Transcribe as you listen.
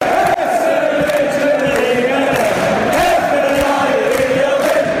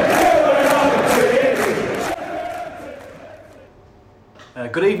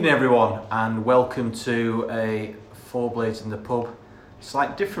everyone, and welcome to a Four Blades in the Pub.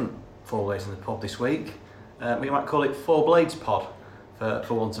 Slight different Four Blades in the Pub this week. We might call it Four Blades Pod,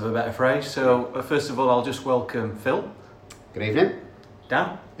 for want of a better phrase. So first of all, I'll just welcome Phil. Good evening.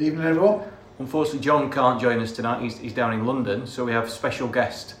 Dan. Evening, everyone. Unfortunately, John can't join us tonight. He's down in London, so we have a special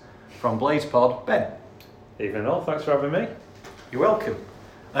guest from Blades Pod, Ben. Evening all, thanks for having me. You're welcome.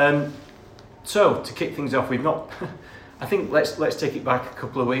 So to kick things off, we've not. I think let's take it back a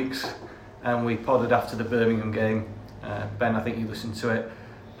couple of weeks, and we podded after the Birmingham game. Ben, I think you listened to it.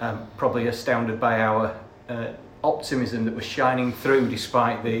 Probably astounded by our optimism that was shining through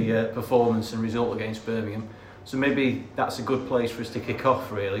despite the performance and result against Birmingham. So maybe that's a good place for us to kick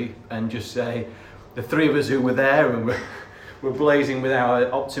off, really, and just say the three of us who were there and we're blazing with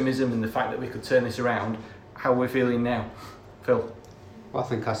our optimism and the fact that we could turn this around. How we're feeling now, Phil? Well, I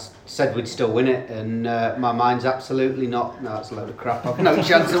think I said we'd still win it, and my mind's absolutely not. No, that's a load of crap. I've no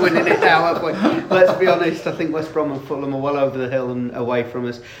chance of winning it now, have we? Let's be honest. I think West Brom and Fulham are well over the hill and away from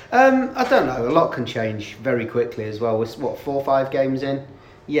us. I don't know. A lot can change very quickly as well. We're 4 or 5 games in.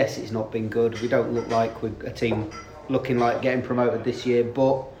 Yes, it's not been good. We don't look like we're a team looking like getting promoted this year,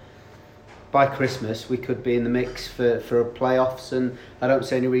 but by Christmas we could be in the mix for playoffs, and I don't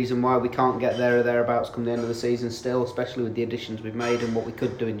see any reason why we can't get there or thereabouts come the end of the season still, especially with the additions we've made and what we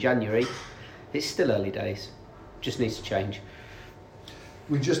could do in January. It's still early days. Just needs to change.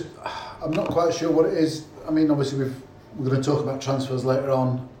 I'm not quite sure what it is. I mean, obviously we're going to talk about transfers later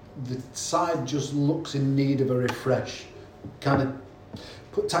on. The side just looks in need of a refresh. Kind of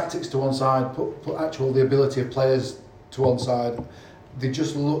put tactics to one side, put the ability of players to one side. They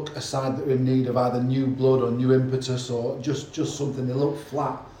just look a side that are in need of either new blood or new impetus or just something. They look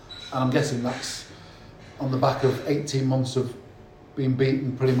flat, and I'm guessing that's on the back of 18 months of being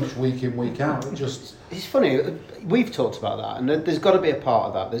beaten pretty much week in, week out. It's funny, we've talked about that, and there's got to be a part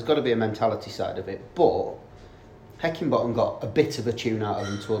of that. There's got to be a mentality side of it, but Heckingbottom got a bit of a tune out of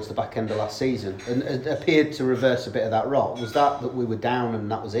them towards the back end of last season and it appeared to reverse a bit of that rot. Was that we were down and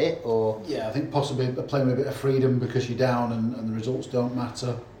that was it? Or yeah, I think possibly playing with a bit of freedom because you're down and the results don't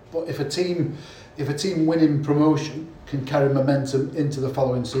matter. But if a team winning promotion can carry momentum into the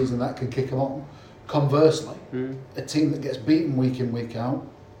following season, that can kick them on. Conversely, a team that gets beaten week in, week out,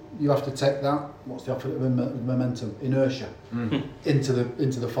 you have to take that, what's the opposite of momentum? Inertia, into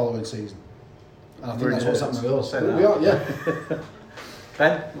the following season. And I think that's what's happening with us. We are, yeah.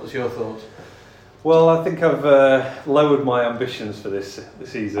 Ben, what's your thoughts? Well, I think I've lowered my ambitions for this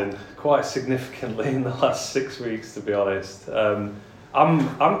season quite significantly in the last 6 weeks, to be honest. I'm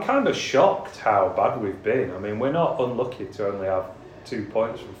kind of shocked how bad we've been. I mean, we're not unlucky to only have 2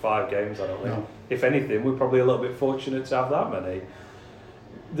 points from 5 games, I don't think. No. If anything, we're probably a little bit fortunate to have that many.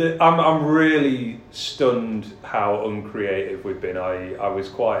 I'm really stunned how uncreative we've been. I was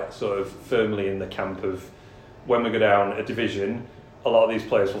quite sort of firmly in the camp of when we go down a division, a lot of these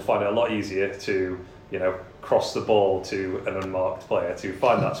players will find it a lot easier to, cross the ball to an unmarked player, to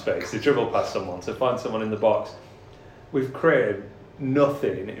find that space, to dribble past someone, to find someone in the box. We've created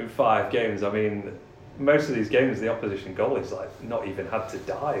nothing in 5 games. I mean, most of these games, the opposition goalie's not even had to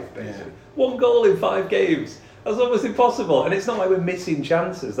dive, basically. Yeah. 1 goal in 5 games. That's almost impossible, and it's not like we're missing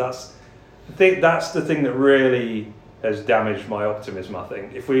chances. I think that's the thing that really has damaged my optimism. I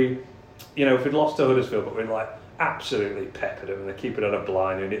think if we'd lost to Huddersfield, but we'd absolutely peppered them, and they keep it on a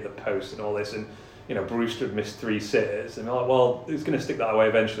blind and hit the post and all this, and Brewster had missed 3 sitters, and they're well, it's going to stick that away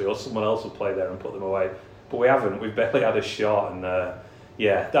eventually, or someone else will play there and put them away. But we haven't. We've barely had a shot, and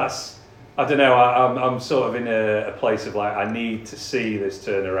that's. I don't know. I'm sort of in a place of I need to see this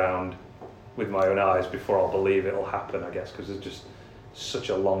turnaround with my own eyes before I'll believe it'll happen, I guess, because there's just such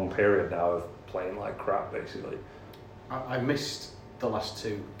a long period now of playing like crap, basically. I missed the last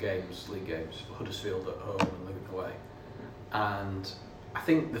 2 games, league games, Huddersfield at home and Luton away. And I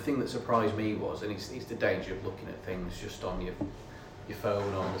think the thing that surprised me was, and it's the danger of looking at things just on your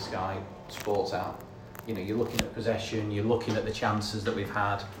phone or on the Sky Sports app. You're looking at possession, you're looking at the chances that we've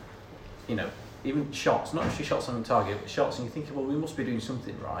had, even shots, not actually shots on the target, but shots, and you're thinking, well, we must be doing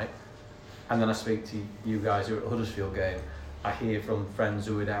something right. And then I speak to you guys who are at the Huddersfield game. I hear from friends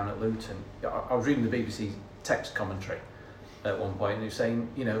who were down at Luton. I was reading the BBC text commentary at one point, and they were saying,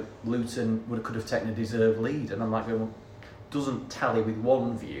 Luton could have taken a deserved lead. And I'm like, well, doesn't tally with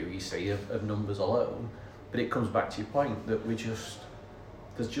one view, you see, of numbers alone. But it comes back to your point that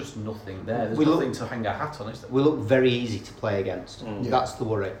there's just nothing there. There's nothing to hang our hat on, is there? We look very easy to play against. That's the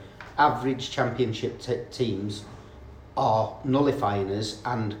worry. Average championship teams are nullifying us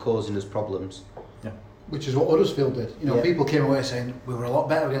and causing us problems. Yeah. Which is what Huddersfield did. People came away saying we were a lot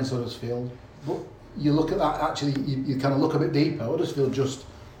better against Huddersfield, but you look at that, actually, you kind of look a bit deeper. Huddersfield just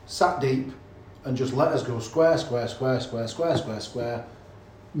sat deep, and just let us go square,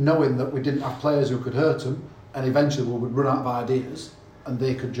 knowing that we didn't have players who could hurt them, and eventually we would run out of ideas, and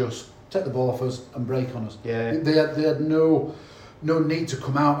they could just take the ball off us and break on us. Yeah. They had no need to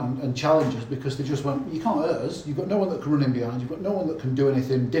come out and challenge us, because they just went, you can't hurt us, you've got no one that can run in behind, you've got no one that can do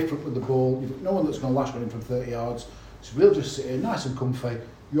anything different with the ball, you've got no one that's going to lash one in from 30 yards, so we'll just sit here nice and comfy,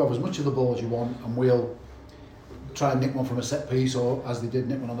 you have as much of the ball as you want, and we'll try and nick one from a set piece, or as they did,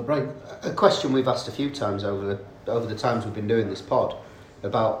 nick one on the break. A question we've asked a few times over the times we've been doing this pod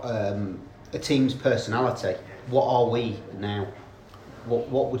about a team's personality. What are we now? How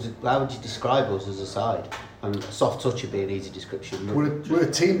would you describe us as a side? And soft touch would be an easy description. We're a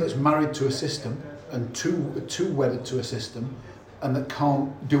team that's married to a system and too wedded to a system, and that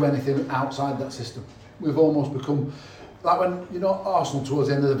can't do anything outside that system. We've almost become like when Arsenal towards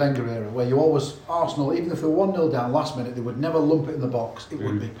the end of the Wenger era, where Arsenal, even if they were 1-0 down last minute, they would never lump it in the box. It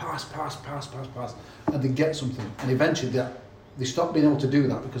would be pass, and they'd get something. And eventually they stopped being able to do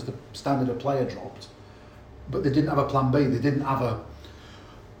that because the standard of player dropped. But they didn't have a plan B. They didn't have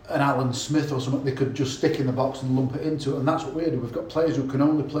an Alan Smith or something they could just stick in the box and lump it into. And that's what we do. We've got players who can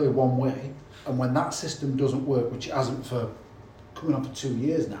only play one way. And when that system doesn't work, which it hasn't for coming on for 2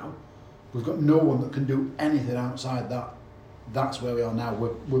 years now, we've got no one that can do anything outside that. That's where we are now. We're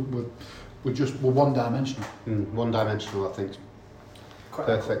one-dimensional. One-dimensional, I think.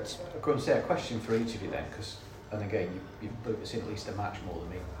 Perfect. I'm going to say a question for each of you then, because, and again, you've seen at least a match more than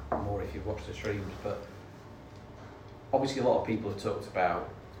me, more if you've watched the streams, but obviously a lot of people have talked about,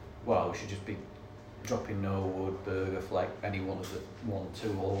 well, we should just be dropping Norwood, Berger, Fleck, any one of the 1,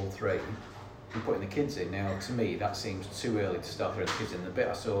 2, or all 3, and putting the kids in. Now, to me, that seems too early to start throwing the kids in. The bit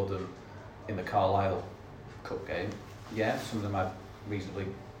I saw them in the Carlisle Cup game, yeah, some of them had reasonably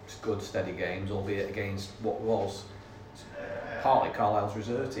good, steady games, albeit against what was partly Carlisle's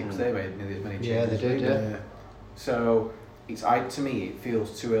reserve team, because they made nearly as many changes. Yeah, they did, yeah. So, to me, it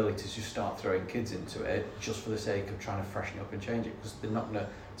feels too early to just start throwing kids into it, just for the sake of trying to freshen it up and change it, because they're not going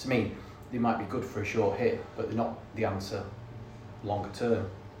to me, they might be good for a short hit, but they're not the answer longer term.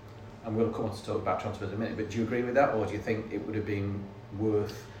 And we'll come on to talk about transfers in a minute, but do you agree with that, or do you think it would have been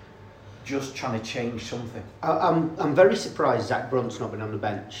worth just trying to change something? I'm very surprised Zach Brunt's not been on the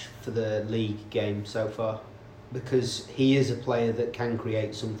bench for the league game so far, because he is a player that can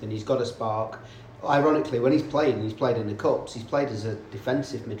create something. He's got a spark. Ironically, when he's played in the Cups, he's played as a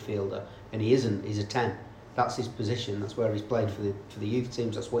defensive midfielder, and he isn't. He's a 10. That's his position. That's where he's played for the youth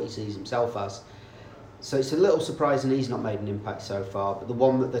teams. That's what he sees himself as. So it's a little surprising he's not made an impact so far. But the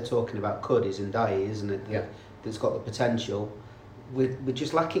one that they're talking about is Ndiaye, isn't it? Yeah. That's got the potential. We're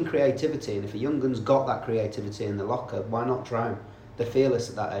just lacking creativity, and if a young gun's got that creativity in the locker, why not try him? They're fearless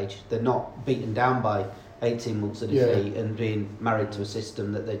at that age. They're not beaten down by 18 months of defeat and being married to a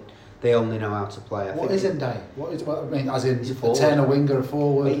system that they only know how to play. What is Ndiaye? I mean, as in he's a 10, a winger, a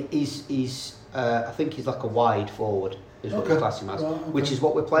forward? He's I think he's like a wide forward, is what they class him as, right, okay. which is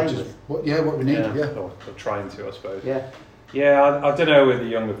what we're playing with. What we need, Or trying to, I suppose. Yeah. Yeah, I don't know with the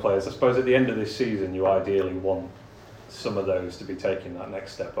younger players. I suppose at the end of this season, you ideally want some of those to be taking that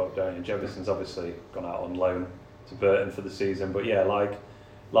next step up, don't you? Jefferson's obviously gone out on loan to Burton for the season, but yeah, like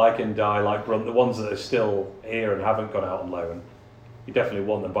Ndiaye, like Brunt, the ones that are still here and haven't gone out on loan, you definitely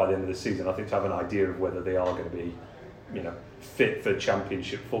want them by the end of the season, I think, to have an idea of whether they are going to be, fit for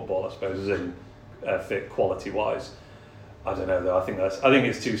championship football, I suppose, as in fit quality-wise. I don't know though. I think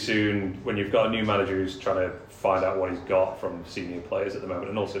it's too soon when you've got a new manager who's trying to find out what he's got from senior players at the moment,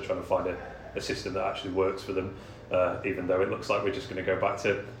 and also trying to find a system that actually works for them. Even though it looks like we're just going to go back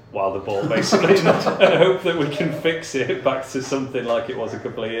to Wilder ball basically, and hope that we can fix it back to something like it was a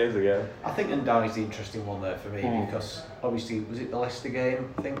couple of years ago. I think Ndiaye's the interesting one there for me, because obviously, was it the Leicester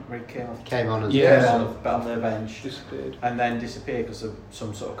game, I think, where he came on on their bench, Disappeared. and then disappeared because of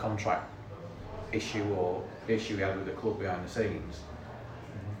some sort of contract issue or issue he had with the club behind the scenes.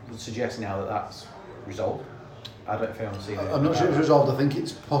 Would suggest now that that's resolved. I don't know if anyone's seen it. I'm not sure it's resolved. I think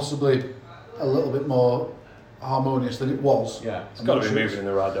it's possibly a little bit more harmonious than it was. Yeah, it's got to be moving in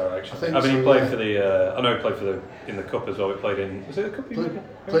the right direction. I mean, he played for the. I know he played in the cup as well. He played in. Was it the cup?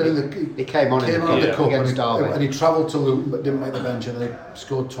 Played in the. He came on in the cup against Derby, and he travelled to Luton but didn't make the bench, and then he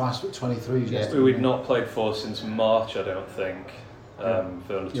scored twice with 23. Who we'd not played for since March, I don't think,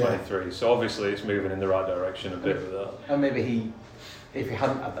 for under 23. So obviously it's moving in the right direction a bit with that. And maybe if he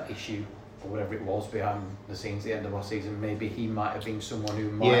hadn't had that issue, or whatever it was behind the scenes at the end of our season, maybe he might have been someone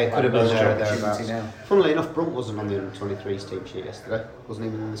who might have could have been had there opportunity now. Funnily enough, Brunt wasn't on the under-23s team sheet yesterday. Wasn't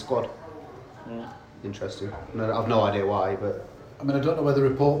even in the squad. Interesting. No, I've no idea why, but I mean, I don't know where the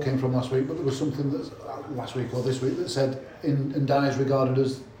report came from last week, but there was something that's last week or this week that said Ndiaye is regarded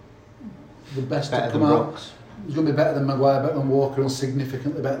as the best Better to come than out. Brooks. He's going to be better than Maguire, better than Walker, and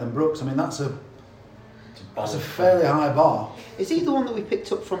significantly better than Brooks. I mean, that's a fairly high bar. Is he the one that we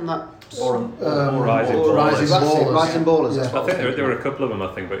picked up from that? Rising Rising Ballers. Ballers. Rising Ballers. Yeah. That's I what think there were a couple of them,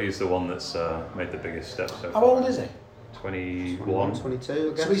 I think, but he's the one that's made the biggest step so far. How old is he? 21. 22,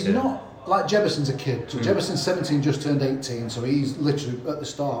 I guess. So he's not like Jefferson's a kid. So Jefferson's 17, just turned 18, so he's literally at the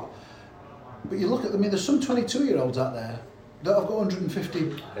start. But you look at them, I mean, there's some 22-year-olds out there that have got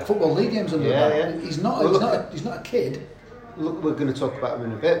 150 football league games under Yeah, their belt. yeah. He's not. Well, He's not a kid. Look, we're going to talk about him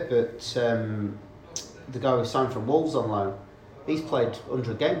in a bit, but the guy who signed from Wolves on loan, he's played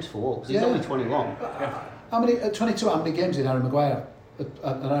 100 games for Wolves. He's Yeah. only 21. How many at 22? How many games did Harry Maguire?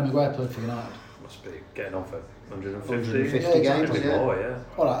 Harry Maguire played for United. Must be getting on for 150. 150 Yeah, exactly. games, Maybe yeah. more, yeah.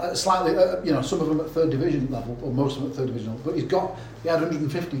 All right, slightly. Some of them at third division level, or most of them at third division level. But he had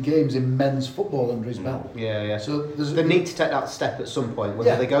 150 games in men's football under his belt. Yeah, yeah. So there's They need to take that step at some point, whether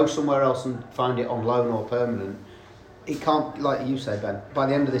Yeah. they go somewhere else and find it on loan or permanent. It can't, like you say, Ben, by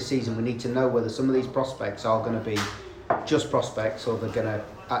the end of this season we need to know whether some of these prospects are going to be just prospects or they're going to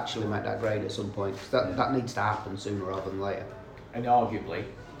actually make that grade at some point. 'Cause that needs to happen sooner rather than later. And arguably,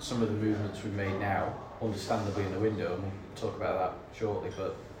 some of the movements we've made now, understandably in the window, and we'll talk about that shortly,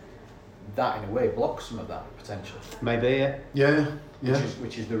 but that in a way blocks some of that potential. Maybe, yeah.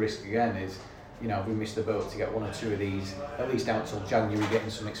 Which is the risk again, is, you know, we missed the boat to get one or two of these, at least out till January,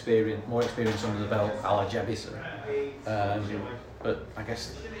 getting some experience, more experience under the belt, a la Jebison. But I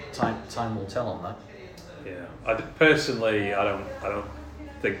guess time will tell on that. Yeah. Personally, I don't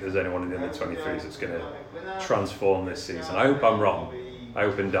think there's anyone in the under 23s that's going to transform this season. I hope I'm wrong. I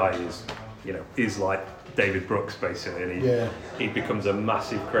hope Ndiaye is like David Brooks basically, and he becomes a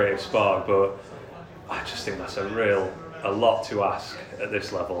massive creative spark. But I just think that's a lot to ask at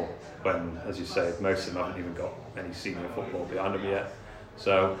this level when, as you say, most of them haven't even got any senior football behind them yet.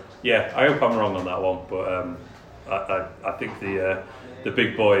 So yeah, I hope I'm wrong on that one, but I think the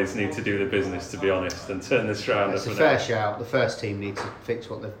big boys need to do the business, to be honest, and turn this round. It's a fair shout. The first team needs to fix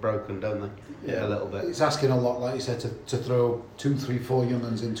what they've broken, don't they? Yeah, a little bit. It's asking a lot, like you said, to throw 2, 3, 4 young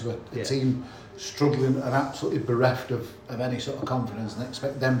ones into a team struggling and absolutely bereft of any sort of confidence, and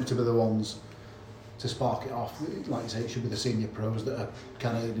expect them to be the ones to spark it off. Like you say, it should be the senior pros that are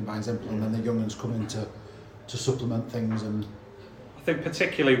kind of leading by example, and then the young ones come in to supplement things. And I think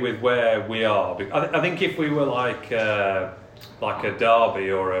particularly with where we are, I think if we were like a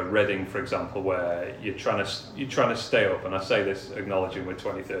Derby or a Reading, for example, where you're trying to stay up, and I say this acknowledging we're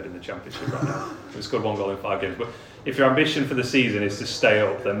 23rd in the Championship right now. We've scored 1 goal in 5 games, but if your ambition for the season is to stay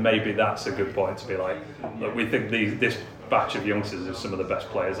up, then maybe that's a good point to be like, look, we think this batch of youngsters are some of the best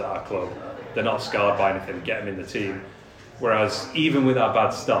players at our club. They're not scarred by anything. Get them in the team. Whereas even with our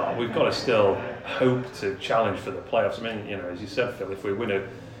bad start, we've got to still hope to challenge for the playoffs. I mean, as you said, Phil, if we win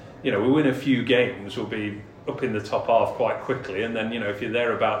a few games, we'll be up in the top half quite quickly, and then if you're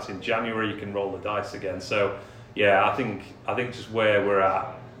thereabouts in January, you can roll the dice again. So yeah, I think just where we're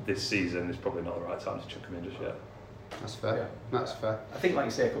at this season is probably not the right time to chuck them in just yet. That's fair. Yeah. That's fair. I think, like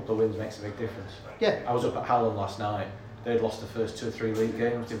you say, a couple of wins makes a big difference. Yeah. I was up at Hallam last night. They'd lost the first 2 or 3 league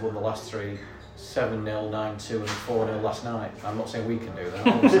games. They've won the last 3, 7-0, 9-2 and 4-0 last night. I'm not saying we can do that.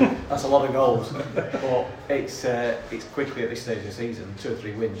 Obviously, that's a lot of goals. But it's quickly at this stage of the season, 2 or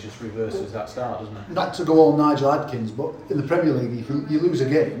 3 wins just reverses that start, doesn't it? not to go all Nigel Adkins, but in the Premier League, if you lose a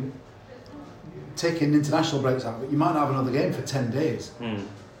game, taking international breaks out, but you might not have another game for 10 days.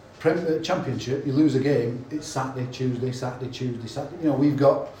 Championship, you lose a game, it's Saturday, Tuesday, Saturday, Tuesday, Saturday. We've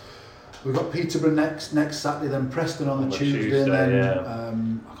got Peterborough next Saturday, then Preston on the Tuesday, and then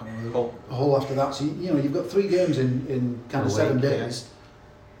I can't remember the whole after that. So you've got 3 games in kind of 7 days.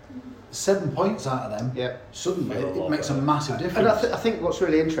 7 points out of them. Yeah. Suddenly, it makes a massive difference. And I think what's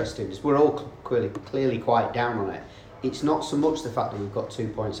really interesting is we're all clearly quite down on it. It's not so much the fact that we've got 2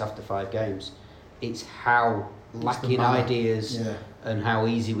 points after 5 games. It's how lacking ideas and how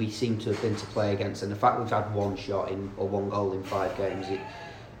easy we seem to have been to play against, and the fact we've had 1 shot or 1 goal in 5 games.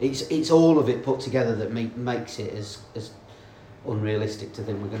 It's all of it put together that makes it as unrealistic to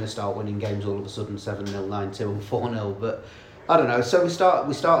think we're going to start winning games all of a sudden 7-0, 9-2 and 4-0. But I don't know. So we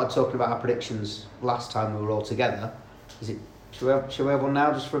started talking about our predictions last time we were all together. Should we have one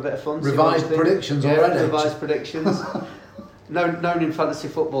now just for a bit of fun? Revised predictions already. Revised predictions. Known in fantasy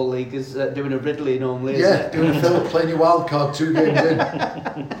football league as doing a Ridley normally. Yeah, doing a Phil playing your wild card 2 games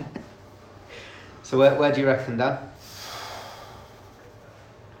in. So where do you reckon, Dan?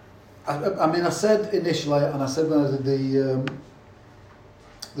 I mean, I said initially, and I said when I did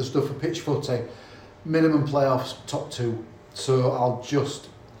the stuff for Pitch Footy, minimum playoffs, top 2. So I'll just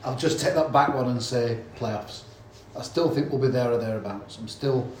take that back one and say playoffs. I still think we'll be there or thereabouts. I'm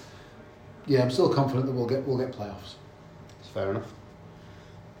still, Yeah, I'm still confident that we'll get playoffs. It's fair enough.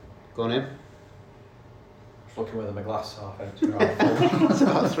 Go on in. Just looking whether my glass half empty or half full. It's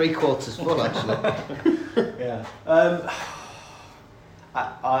about 3/4 full, actually. Yeah.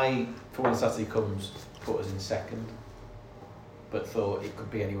 I, for when Saturday comes, put us in second, but thought it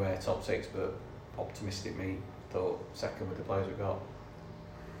could be anywhere top 6, but optimistic me thought second with the players we've got.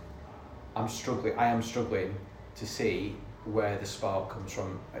 I am struggling to see where the spark comes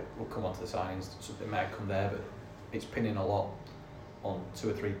from. We'll come on to the signings, something might come there, but it's pinning a lot on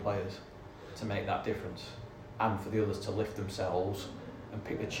 2 or 3 players to make that difference, and for the others to lift themselves and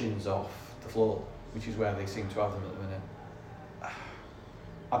pick the chins off the floor, which is where they seem to have them at the minute.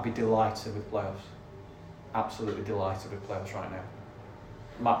 I'd be delighted with playoffs. Absolutely delighted with playoffs right now.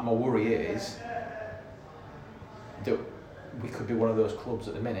 My worry is that we could be one of those clubs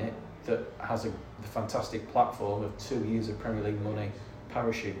at the minute that has the fantastic platform of 2 years of Premier League money,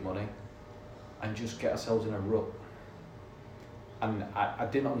 parachute money, and just get ourselves in a rut. And I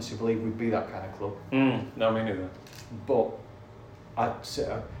didn't honestly believe we'd be that kind of club. No, me neither. But I'd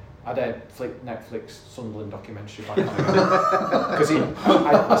flick Netflix Sunderland documentary back on because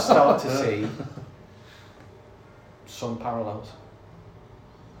I start to see some parallels.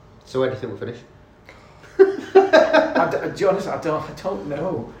 So where do you think we'll finish? To be honest, I don't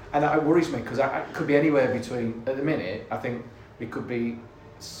know, and it worries me because I could be anywhere between. At the minute, I think we could be,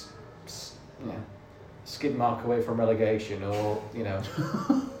 skid mark away from relegation, or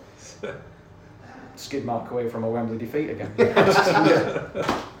skid mark away from a Wembley defeat again.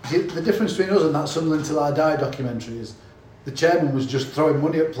 See, the difference between us and that Sunderland Till I Die documentary is the chairman was just throwing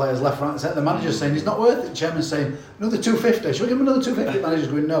money at players left, right and centre. The manager's saying he's not worth it. The chairman's saying another 250. Should we give him another 250? The manager's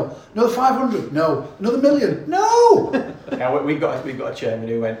going no. Another 500? No. Another 1 million? No. Now we've got a chairman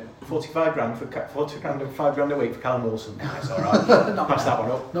who went 45 grand for 5 grand a week for Callum Wilson. Nah, it's all right. Not pass that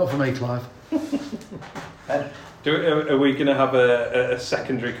one up. Not for me, Clive. Are we going to have a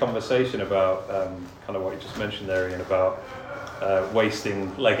secondary conversation about kind of what you just mentioned there, Ian, about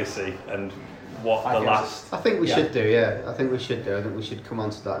wasting legacy and what the last... I think we should do, yeah. I think we should come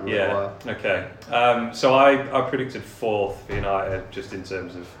on to that in a little while. Okay. So I predicted 4th for United, just in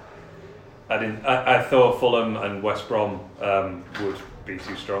terms of... I thought Fulham and West Brom would be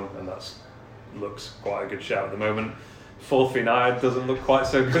too strong, and looks quite a good shout at the moment. 4th for United doesn't look quite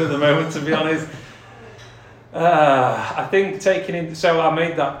so good at the moment, to be honest. I think so I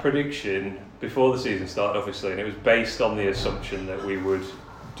made that prediction before the season started, obviously, and it was based on the assumption that we would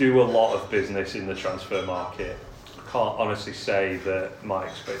do a lot of business in the transfer market. I can't honestly say that my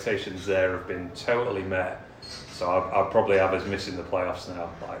expectations there have been totally met, so I'll probably have us missing the playoffs now,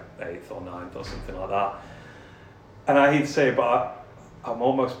 like 8th or 9th or something like that. And I hate to say it, but I'm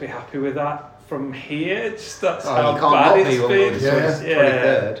almost be happy with that from here. That's how bad it's been.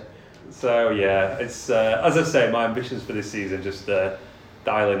 23rd. So yeah, it's as I say, my ambitions for this season just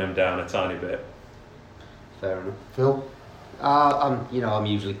dialing them down a tiny bit. Fair enough. Phil? I'm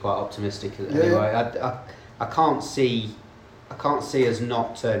usually quite optimistic anyway. I can't see us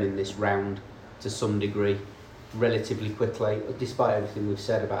not turning this round to some degree relatively quickly, despite everything we've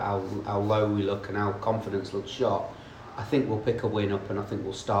said about how low we look and how confidence looks shot. I think we'll pick a win up and I think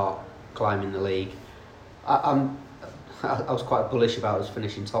we'll start climbing the league. I was quite bullish about us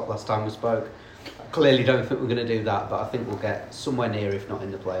finishing top last time we spoke. Clearly don't think we're going to do that, but I think we'll get somewhere near, if not in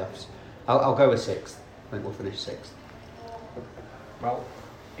the playoffs. I'll go with 6th. I think we'll finish 6th. Well,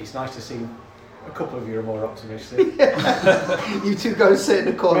 it's nice to see a couple of you are more optimistic. You two go and sit in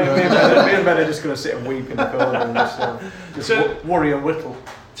the corner. Me and Ben are just going to sit and weep in the corner and just worry and whittle.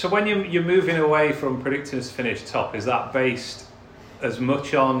 So when you're moving away from predicting us to finish top, is that based as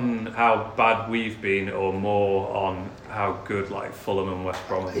much on how bad we've been, or more on how good like Fulham and West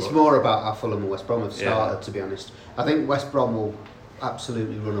Brom have It's looked? More about how Fulham and West Brom have started, to be honest. I think West Brom will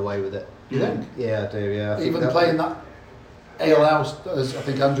absolutely run away with it. You think? Yeah, I do, yeah. Even playing that ale house, as I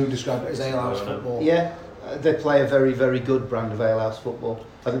think Andrew described it, as ale house football. Yeah, they play a very, very good brand of ale house football.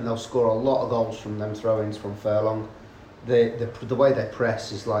 I think they'll score a lot of goals from them throw-ins from Furlong. The way they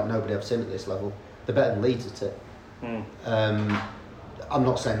press is like nobody I've seen at this level. They're better than Leeds at it. I'm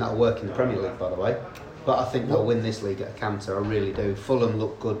not saying that'll work in the Premier League, by the way, but I think they'll win this league at a canter. I really do. Fulham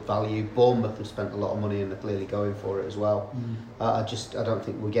look good value. Bournemouth have spent a lot of money and they're clearly going for it as well. I don't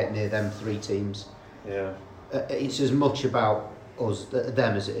think we'll get near them 3 teams. Yeah. It's as much about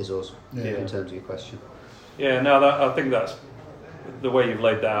them as it is us, in terms of your question. Yeah, no, I think that's the way you've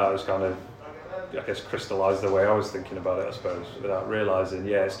laid that out is kind of, I guess, crystallised the way I was thinking about it, I suppose, without realising.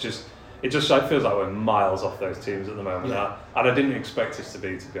 Yeah, it just feels like we're miles off those teams at the moment, and I didn't expect us to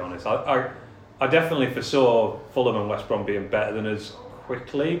be honest. I definitely foresaw Fulham and West Brom being better than us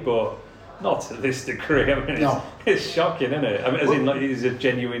quickly, but Not to this degree. I mean, No. it's shocking, isn't it? I mean, as in, like, it's a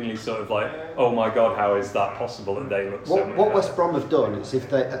genuinely sort of like, oh my God, how is that possible that they look so much What better? West Brom have done is if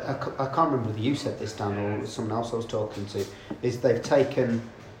they, I can't remember whether you said this, Dan, or it was someone else I was talking to, is they've taken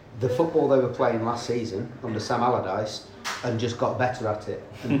the football they were playing last season under Sam Allardyce and just got better at it.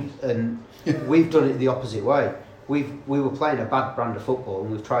 And we've done it the opposite way. We were playing a bad brand of football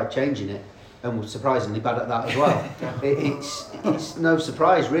and we've tried changing it, and we're surprisingly bad at that as well. It's no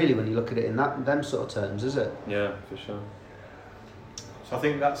surprise really when you look at it in them sort of terms, is it? Yeah, for sure. So I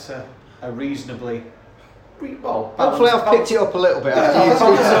think that's a reasonably well. Hopefully I've picked it up a little bit.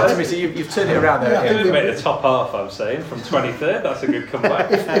 So you've turned it around there. Yeah, It would make the top half, I'm saying, from 23rd. That's a good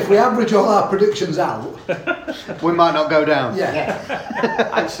comeback. If we average all our predictions out, We might not go down. yeah.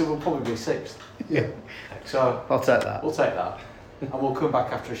 Actually, we'll probably be 6th. Yeah. So I'll take that. we'll take that. And we'll come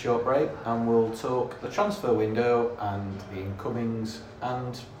back after a short break and we'll talk the transfer window and the incomings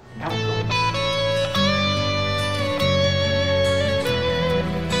and outgoings.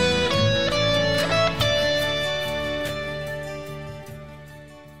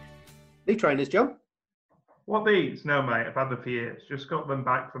 New trainers, John. What these? No, mate, I've had them for years. Just got them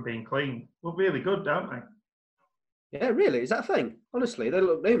back from being clean. Look really good, don't they? Yeah, really? Is that a thing? Honestly, they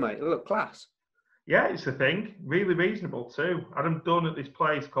look new, mate. They look class. Yeah, it's a thing. Really reasonable too. Had them done at this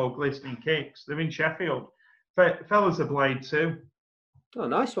place called Glistening Kicks. They're in Sheffield. Fellas are Blade too. Oh,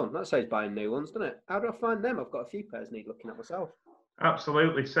 nice one. That saves buying new ones, doesn't it? How do I find them? I've got a few pairs need looking at myself.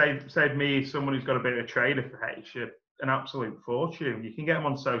 Absolutely. Save me, someone who's got a bit of a trader for H, an absolute fortune. You can get them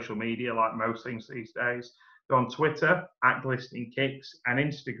on social media like most things these days. They're on Twitter at Glistening Kicks and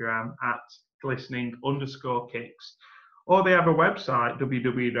Instagram at glistening_kicks. Or they have a website,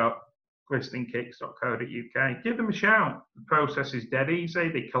 www.glisteningkicks.co.uk. Give them a shout. The process is dead easy.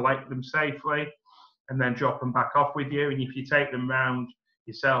 They collect them safely and then drop them back off with you. And if you take them round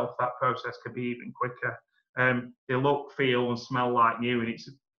yourself, that process could be even quicker. They look, feel and smell like new, and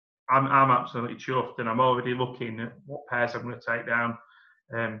I'm absolutely chuffed, and I'm already looking at what pairs I'm going to take down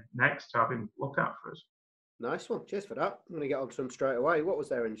next to have him look at for us. Nice one. Cheers for that. I'm going to get on to them straight away. What was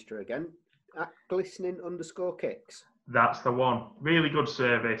their Insta again? At glistening_kicks. That's the one. Really good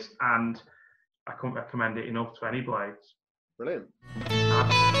service, and I couldn't recommend it enough to any blades. Brilliant.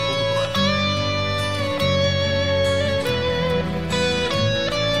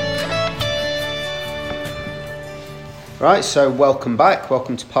 Right, so welcome back.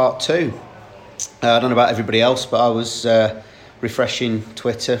 Welcome to part 2. I don't know about everybody else, but I was refreshing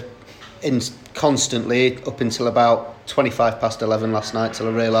Twitter constantly up until about 25 past 11 last night, till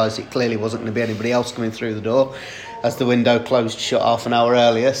I realised it clearly wasn't going to be anybody else coming through the door as the window closed shut half an hour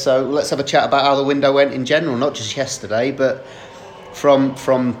earlier. So let's have a chat about how the window went in general, not just yesterday, but from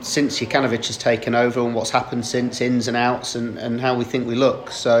since Jokanovic has taken over and what's happened since, ins and outs, and how we think we look.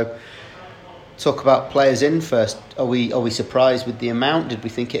 So talk about players in first. Are we surprised with the amount? Did we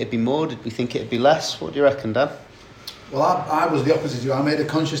think it'd be more? Did we think it'd be less? What do you reckon, Dan? Well, I was the opposite of you. I made a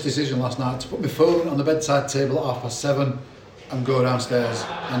conscious decision last night to put my phone on the bedside table at 7:30 and go downstairs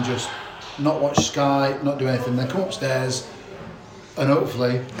and just not watch Sky, not do anything. Then come upstairs and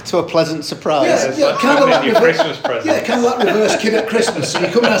hopefully To a pleasant surprise. Yeah, kind of like your Christmas present. Yeah, kind of like reverse Kid at Christmas. So you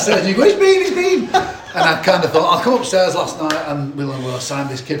come downstairs and you go, he's been. And I kind of thought, I'll come upstairs last night and we'll sign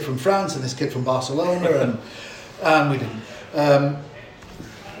this kid from France and this kid from Barcelona, and we didn't.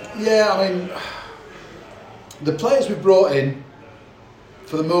 Yeah, I mean, the players we brought in,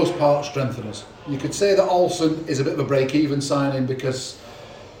 for the most part, strengthen us. You could say that Olsen is a bit of a break-even signing because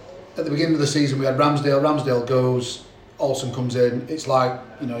at the beginning of the season we had Ramsdale goes, Olsen comes in. It's like,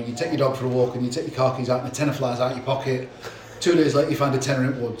 you take your dog for a walk and you take your car keys out and a tenner flies out your pocket. 2 days later you find a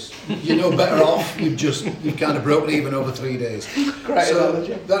tenner in Woods. You're no better off. You've kind of broken even over 3 days. Great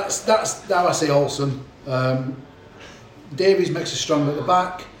analogy. That's how I see Olsen. Davies makes us strong at the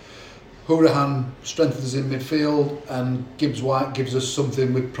back. Hourihane strengthens us in midfield, and Gibbs White gives us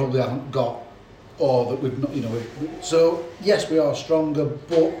something we probably haven't got, or that we've not. So yes, we are stronger,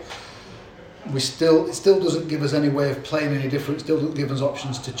 but it still doesn't give us any way of playing any different. Still doesn't give us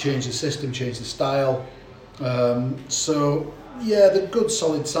options to change the system, change the style. So yeah, they're good,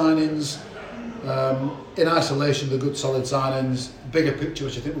 solid signings. In isolation, they're good, solid signings. Bigger picture,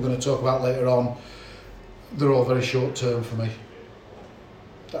 which I think we're going to talk about later on, they're all very short term for me.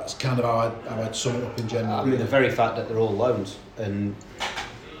 That's kind of how I'd sum it up in general. I mean, the very fact that they're all loans, and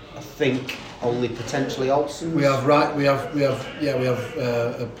I think only potentially Olsen. We have a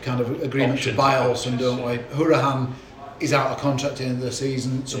kind of agreement Option to buy to Olsen, don't we? Hourihane is out of contract at the end of the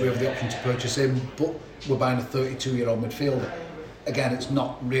season, so we have the option to purchase him, but we're buying a 32-year-old midfielder. Again, it's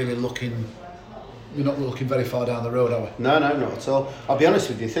not really looking we're not looking very far down the road, are we? No, not at all. I'll be honest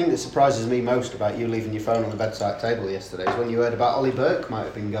with you, the thing that surprises me most about you leaving your phone on the bedside table yesterday is when you heard about Ollie Burke might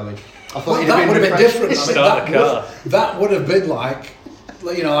have been going. I thought That would have been different. Start the car. That would have been like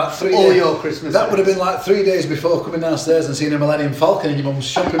 3 all days. your Christmas. That would have been like 3 days before coming downstairs and seeing a Millennium Falcon in your mum's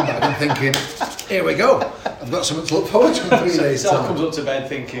shopping bag and thinking, here we go, I've got something to look forward to in 3 days. Sal comes up to bed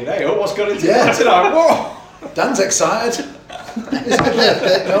thinking, hey, what's going into bed tonight? Whoa! Dan's excited. It's a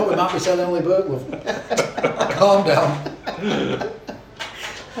birthday. No, we might be selling Ollie Burke, love. Calm down.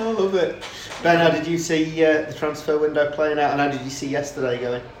 I love it. Ben, how did you see the transfer window playing out, and how did you see yesterday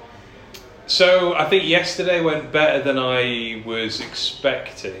going? So I think yesterday went better than I was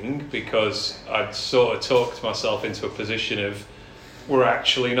expecting, because I'd sort of talked myself into a position of we're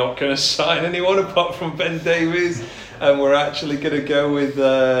actually not going to sign anyone apart from Ben Davies, and we're actually going to go with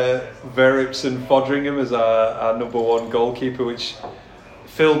Verrips and Fodringham as our number one goalkeeper, which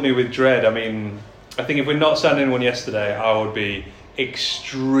filled me with dread. I mean, I think if we'd not signed anyone yesterday, I would be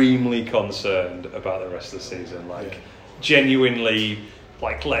extremely concerned about the rest of the season. Genuinely,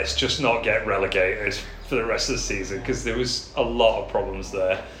 let's just not get relegated for the rest of the season, because there was a lot of problems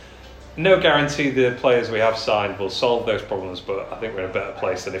there. No guarantee the players we have signed will solve those problems, but I think we're in a better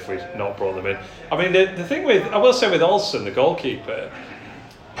place than if we'd not brought them in. I mean, the thing I will say with Olsen, the goalkeeper,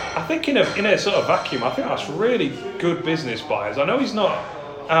 I think in a sort of vacuum, I think that's really good business by us. I know he's not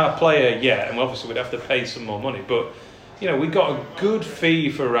our player yet, and obviously we'd have to pay some more money, but we got a good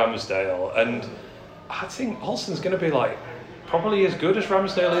fee for Ramsdale, and I think Olsen's going to be probably as good as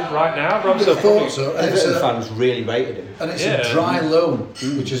Ramsdale is right now. Ramsdale thought so. And Everton fans really rated him. And it's a dry loan,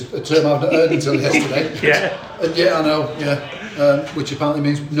 which is a term I've not heard until yesterday. Yeah. I know. Which apparently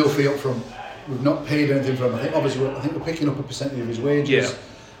means no fee up front. We've not paid anything for him. I think we're picking up a percentage of his wages.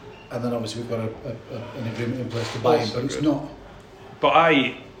 Yeah. And then obviously we've got an agreement in place to buy him, but it's not. But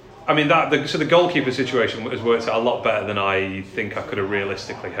I mean the goalkeeper situation has worked out a lot better than I think I could have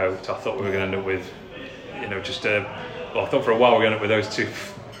realistically hoped. I thought we were going to end up with, I thought for a while we were going to end up with those two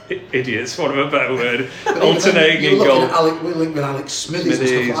idiots, for want of a better word, alternating in goal. We're linked with Alex Smithies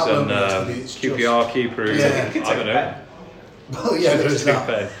and stuff like that. And QPR keeper who's, I don't know. Well, yeah, there's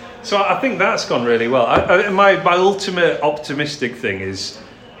that. So I think that's gone really well. My ultimate optimistic thing is,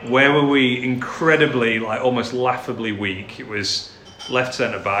 where were we incredibly, almost laughably weak? It was left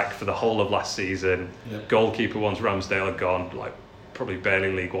centre back for the whole of last season. Yep. Goalkeeper once Ramsdale had gone, probably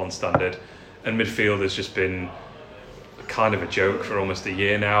barely League One standard, and midfield has just been kind of a joke for almost a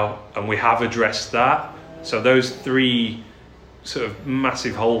year now, and we have addressed that. So those three sort of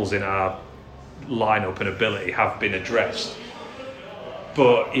massive holes in our lineup and ability have been addressed.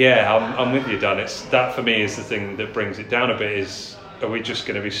 But yeah, I'm with you, Dan. That for me is the thing that brings it down a bit. Is, are we just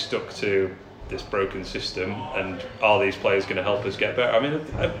going to be stuck to this broken system, and are these players going to help us get better? I mean,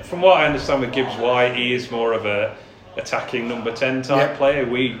 from what I understand with Gibbs White, he is more of a attacking number 10 type player.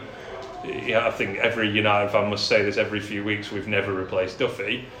 I think every United fan must say this every few weeks. We've never replaced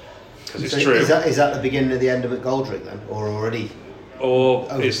Duffy, because it's true. Is that the beginning of the end of McGoldrick then, or already? Or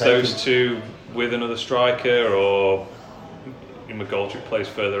it's those two with another striker, or McGoldrick plays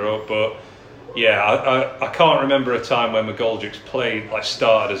further up. But yeah, I can't remember a time when McGoldrick's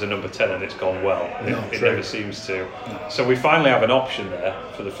started as a number 10 and it's gone well. It never seems to. No. So we finally have an option there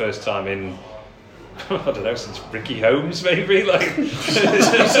for the first time in, I don't know, since Ricky Holmes maybe.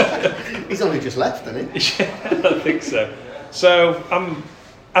 He's only just left, hasn't he? Yeah, I think so. So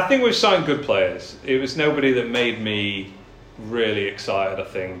I think we've signed good players. It was nobody that made me really excited. I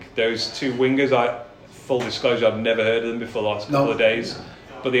think those two wingers, full disclosure, I've never heard of them before the last couple of days.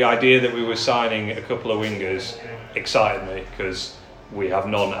 But the idea that we were signing a couple of wingers excited me, because we have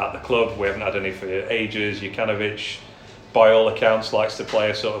none at the club. We haven't had any for ages. Jukanovic, by all accounts, likes to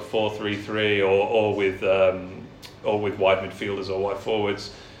play a sort of 4-3-3 or with wide midfielders or wide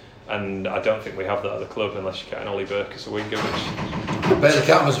forwards, and I don't think we have that at the club unless you count Ollie Burke as a winger. I barely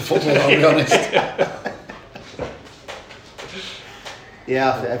count him as a footballer, I'll be honest.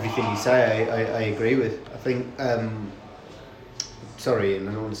 Yeah, everything you say, I agree with. I think. Sorry, and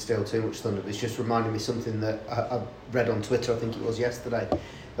I don't want to steal too much thunder, but it's just reminding me something that I read on Twitter. I think it was yesterday.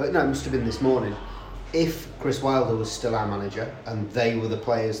 No, it must have been this morning. If Chris Wilder was still our manager and they were the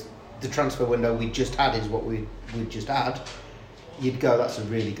players, the transfer window we just had is what we'd just had, you'd go, that's a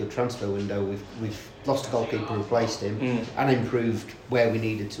really good transfer window. We've lost a goalkeeper, replaced him, and improved where we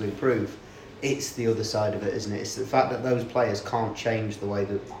needed to improve. It's the other side of it, isn't it? It's the fact that those players can't change the way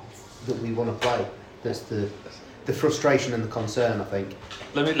that we want to play. That's the frustration and the concern, I think.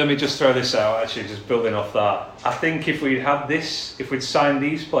 Let me just throw this out, actually, just building off that. I think if we'd signed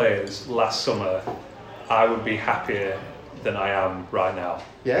these players last summer, I would be happier than I am right now.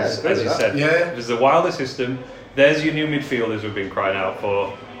 Yeah, as agree you with said, Yeah. there's a wilder system. There's your new midfielders we've been crying out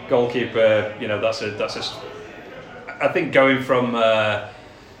for. Goalkeeper, that's a. I think going from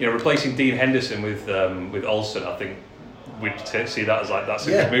replacing Dean Henderson with Olsen, I think we'd see that as that's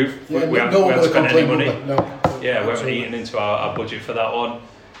a good move. Yeah, we haven't spent any money. No. Yeah, we haven't eaten into our budget for that one.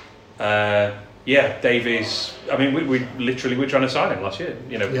 Davies. I mean, we're trying to sign him last year.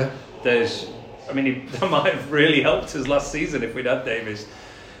 That might have really helped us last season if we'd had Davies.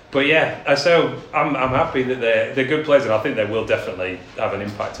 But yeah, so I'm happy that they're good players, and I think they will definitely have an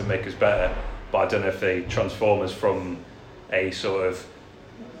impact and make us better. But I don't know if they transform us from a sort of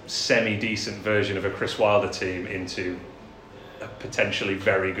semi-decent version of a Chris Wilder team into a potentially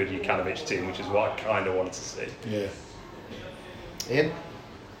very good Jukanovic team, which is what I kind of wanted to see. Yeah. Ian?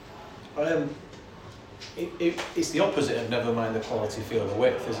 It's the opposite of never mind the quality, feel the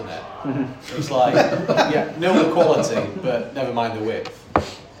width, isn't it? It's like, know the quality, but never mind the width.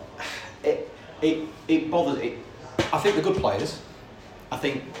 It bothers it. I think they're good players. I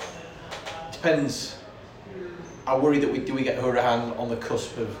think depends. I worry that do we get Hourihane on the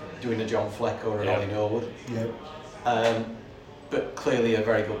cusp of doing a John Fleck or an Ollie Norwood. Yeah. But clearly a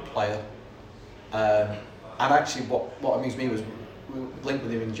very good player. And actually, what amused me was we would link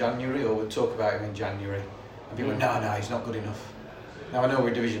with him in January, or we'd talk about him in January, and people went, no, he's not good enough. Now I know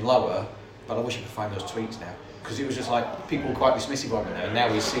we're a division lower, but I wish I could find those tweets now, because it was just like people were quite dismissive of him there, and now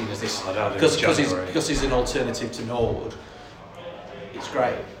he's seen as this because he's an alternative to Norwood. It's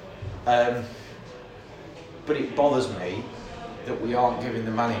great, but it bothers me that we aren't giving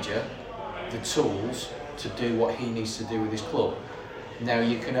the manager the tools to do what he needs to do with his club. Now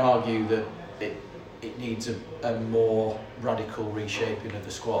you can argue that it needs a more radical reshaping of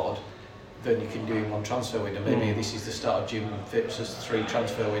the squad than you can do in one transfer window. Maybe this is the start of Jim Phipps's 3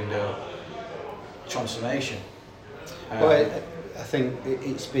 transfer window transformation. I think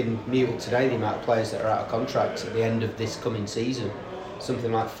it's been muted today, the amount of players that are out of contracts at the end of this coming season.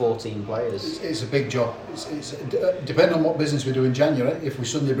 Something like 14 players. It's a big job. It's depending on what business we do in January, if we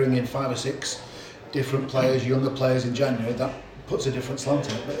suddenly bring in 5 or 6 different players, younger players in January, that puts a different slant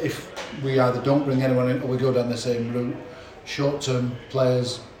on it. But if we either don't bring anyone in or we go down the same route, short-term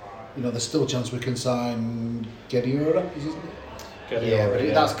players, there's still a chance we can sign Guediora, isn't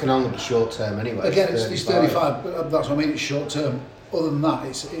it? That can only be short-term anyway. Again, he's 35, but that's what I mean, it's short-term. Other than that,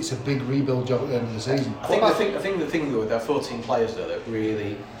 it's a big rebuild job at the end of the season. I think the thing with our 14 players though that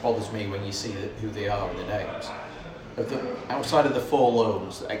really bothers me when you see who they are and the names, outside of the 4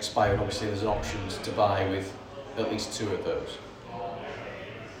 loans that expire, and obviously there's an option to buy with at least 2 of those.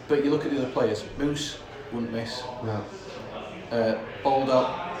 But you look at the other players, Moose wouldn't miss. No.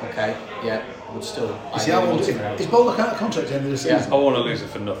 Baldock, okay, yeah, would still. Is Baldock out of contract at the end of the season? I want to lose it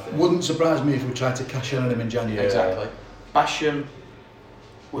for nothing. Wouldn't surprise me if we tried to cash in on him in January. Exactly. Basham,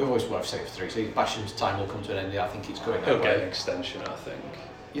 we've always said for 3 seasons. Basham's time will come to an end. I think it's going that He'll way. get an extension, I think.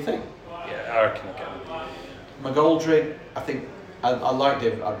 You think? Yeah, I reckon he'll get it. McGoldrick, I think. I like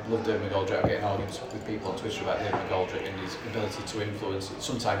David. I love David McGoldrick. I'm getting arguments with people on Twitter about David McGoldrick and his ability to influence.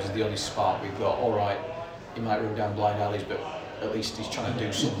 Sometimes he's the only spark we've got. All right, he might run down blind alleys, but at least he's trying to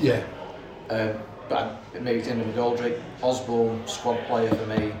do something. Yeah. But maybe it's the end of McGoldrick. Osborne, squad player for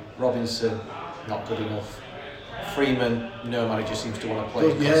me. Robinson, not good enough. Freeman, no manager seems to want to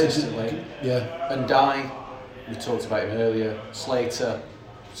play consistently. Yeah. And Dye, we talked about him earlier. Slater,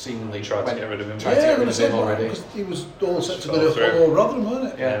 seemingly Tried to get rid of him. Tried to get rid of him already. Because he was all set to Fell go to through. follow Rotherham,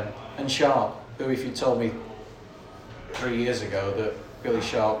 weren't it? Yeah. And Sharp, who if you told me 3 years ago that Billy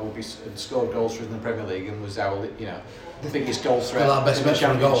Sharp had scored goals for us in the Premier League and was our the biggest goal threat Well, our best in the bet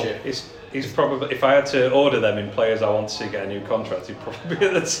for a goal. Championship. He's probably, if I had to order them in players I want to see get a new contract, he'd probably be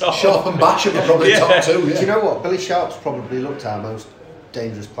at the top. Sharp and Basham are probably top 2. Yeah. Do you know what? Billy Sharp's probably looked our most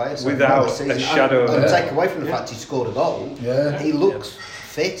dangerous player so Without far this season. a shadow of and a doubt. take away from the fact he scored a goal, he looks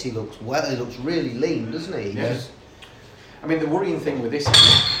fit, he looks well, he looks really lean, doesn't he? Yeah. I mean, the worrying thing with this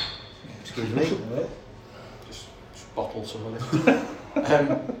is, Excuse me. just bottle some of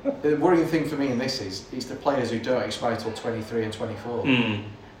it. The worrying thing for me in this is the players who don't expire till 23 and 24.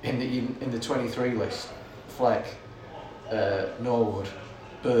 In the 23 list, Fleck, Norwood,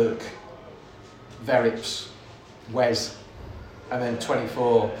 Burke, Verips, Wes, and then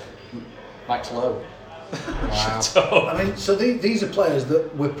 24, Max Lowe. Wow. I mean, so these are players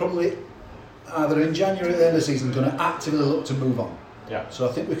that we're probably either in January at the end of the season going to actively look to move on. Yeah. So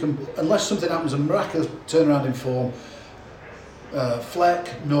I think we can, unless something happens, a miraculous turnaround in form,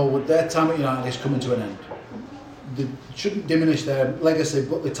 Fleck, Norwood, their time at United is coming to an end. They shouldn't diminish their legacy,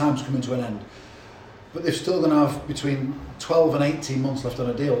 but the time's coming to an end. But they're still going to have between 12 and 18 months left on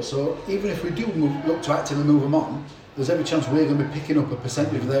a deal. So even if we do look to actively move them on, there's every chance we're going to be picking up a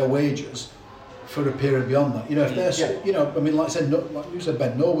percentage of their wages for a period beyond that. You know, if they're, you know, I mean, like I said, like you said,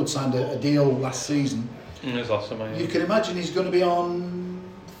 Ben Norwood signed a deal last season. It was awesome. Yeah. You can imagine he's going to be on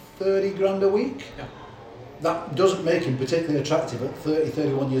 30 grand a week. Yeah. That doesn't make him particularly attractive at 30,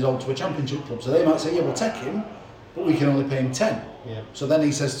 31 years old to a championship club. So they might say, yeah, we'll take him, but we can only pay him 10. Yeah. So then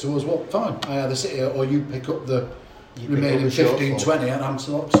he says to us, well, fine, I either sit here or you pick up the remaining 15, 20 and I'm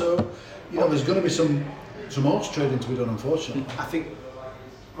still up. So, you know, there's going to be some horse trading to be done, unfortunately. I think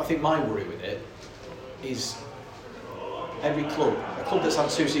my worry with it is every club, a club that's had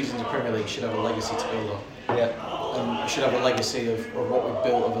 2 seasons in the Premier League should have a legacy to build on. Yeah. Should have a legacy of what we've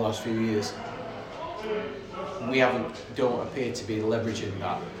built over the last few years. We don't appear to be leveraging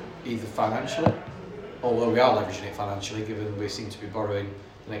that either financially, although we are leveraging it financially, given we seem to be borrowing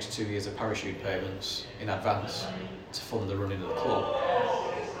the next 2 years of parachute payments in advance to fund the running of the club.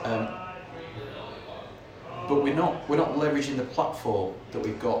 But we're not leveraging the platform that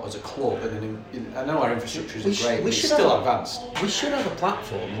we've got as a club. And I know our infrastructure is great, but it's still advanced. We should have a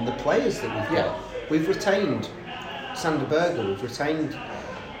platform in the players that we've got. We've retained Sander Berger, we've retained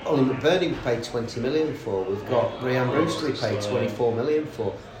Ollie McBurney, we paid 20 million for. We've got Ryan Brewster, we paid 24 million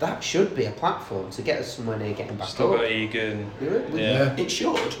for. That should be a platform to get us somewhere near getting back Still up. got Egan. Yeah. It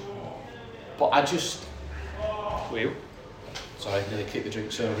should, but I just... Wheel. Sorry, I nearly kicked the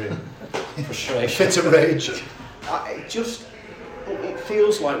drinks over in frustration. Fit of rage. It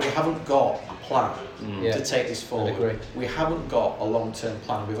feels like we haven't got a plan to take this forward. I'd agree. We haven't got a long-term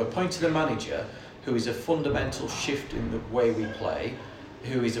plan. We've appointed a manager who is a fundamental shift in the way we play,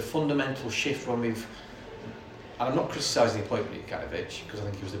 who is a fundamental shift when we've... And I'm not criticising the appointment of Jukanovic, because I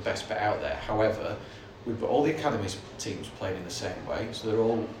think he was the best bet out there. However, we've got all the academies teams playing in the same way, so they're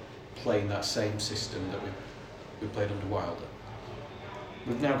all playing that same system that we played under Wilder.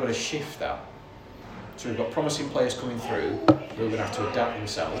 We've now got to shift that. So we've got promising players coming through who are going to have to adapt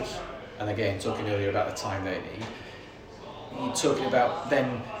themselves. And again, talking earlier about the time they need. You're talking about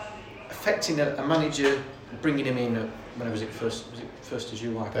then affecting a manager, bringing him in. When was it first of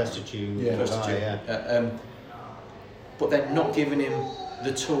July? 1st of June. Yeah. 1st of June. But then not giving him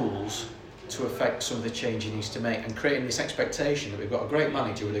the tools to affect some of the change he needs to make, and creating this expectation that we've got a great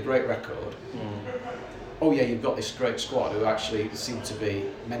manager with a great record. Oh yeah, you've got this great squad who actually seem to be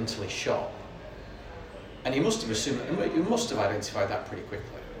mentally shot. And he must have assumed, he must have identified that pretty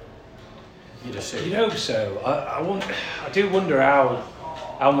quickly. You'd assume. You know, so I do wonder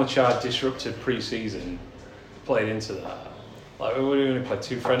how much our disrupted pre-season played into that. Like, we only played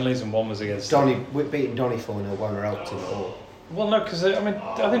 2 friendlies and one was against... We're beating Donny 4-0 when we're out to the ball. Well, no, because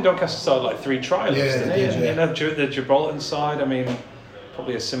I think Doncaster started like 3 trials, didn't he? Yeah. You know, the Gibraltar side, I mean,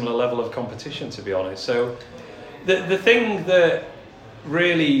 probably a similar level of competition, to be honest. So the thing that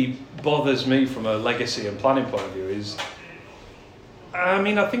really bothers me from a legacy and planning point of view is, I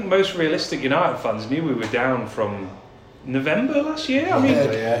mean, I think most realistic United fans knew we were down from November last year. I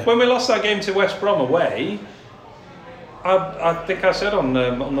mean, when we lost that game to West Brom away, I think I said on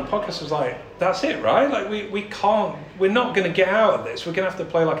the podcast, I was like, that's it, right? Like, we're not going to get out of this. We're going to have to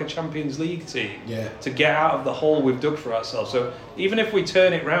play like a Champions League team to get out of the hole we've dug for ourselves. So even if we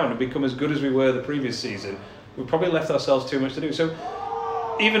turn it round and become as good as we were the previous season, we probably left ourselves too much to do. So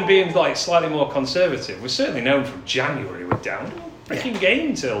even being like slightly more conservative, we're certainly known from January we're down. Freaking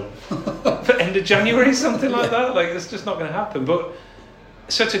game till the end of January, something like that. Like, it's just not going to happen. But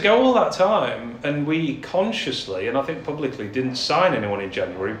so to go all that time, and we consciously, and I think publicly, didn't sign anyone in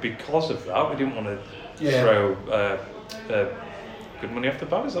January because of that. We didn't want to throw good money after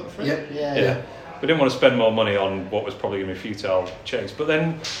bad, is that the phrase? Yeah. We didn't want to spend more money on what was probably going to be futile change. But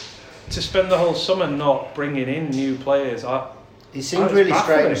then to spend the whole summer not bringing in new players, it seemed really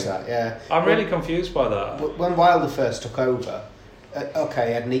strange, that, yeah. I'm really confused by that. When Wilder first took over, he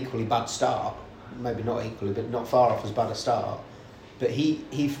had an equally bad start. Maybe not equally, but not far off as bad a start. But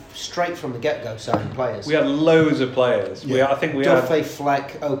he straight from the get-go signed players. We had loads of players. I think we Duffy, had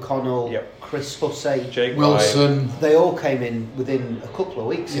Fleck, O'Connell, Chris Hussey, Jake Wilson. White. They all came in within a couple of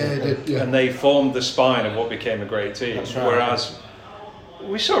weeks. And they formed the spine of what became a great team. That's right. Whereas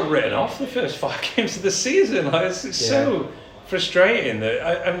we sort of written off the first 5 games of the season. Like, it's so frustrating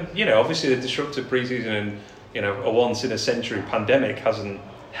that, and you know, obviously the disrupted pre-season and, you know, a once-in-a-century pandemic hasn't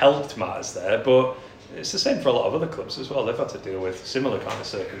helped matters there, but it's the same for a lot of other clubs as well. They've had to deal with similar kind of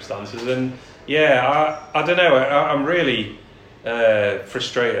circumstances, and I don't know. I'm really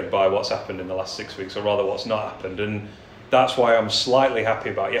frustrated by what's happened in the last 6 weeks, or rather, what's not happened, and that's why I'm slightly happy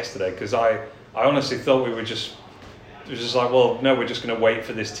about yesterday, because I honestly thought it was just like, well, no, we're just going to wait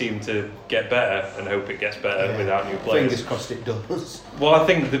for this team to get better and hope it gets better without new players. Fingers crossed it does. Well, I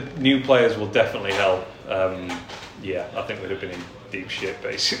think the new players will definitely help. yeah, I think we'd have been in deep shit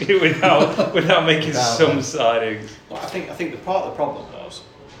basically without making some signings. Well, I think the part of the problem was,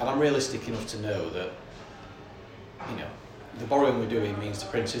 and I'm realistic enough to know that, the borrowing we're doing means the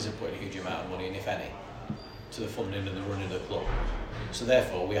Prince isn't putting a huge amount of money in, if any, to the funding and the running of the club. So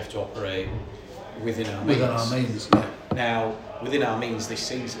therefore, we have to operate within our means. Yeah. Now, within our means this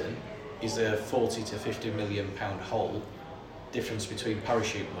season is a 40 to 50 million pound hole difference between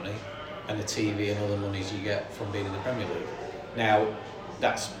parachute money and the TV and other monies you get from being in the Premier League. Now,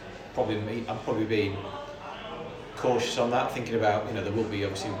 that's probably me. I'm probably being cautious on that, thinking about, there will be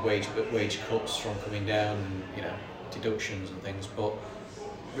obviously wage cuts from coming down and, deductions and things, but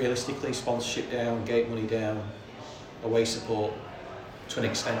realistically, sponsorship down, gate money down, away support to an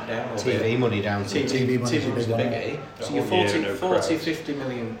extent down. TV money down. TV money's a big one. So your 40, 50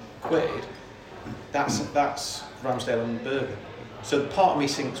 million quid, that's Ramsdale and Berger. So part of me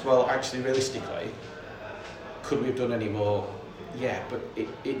thinks, well, actually, realistically, could we have done any more? Yeah, but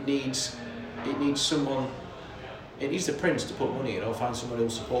it needs someone. It needs the Prince to put money in, or find someone who'll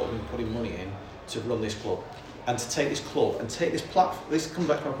support him and put in money in to run this club, and to take this club and take this platform. This comes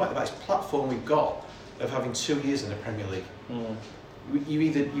back to my point about this platform we've got of having 2 years in the Premier League. You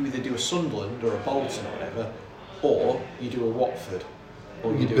either do a Sunderland or a Bolton or whatever, or you do a Watford,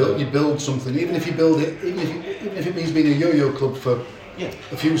 or you build something. Even if you build it, even if it means being a yo-yo club for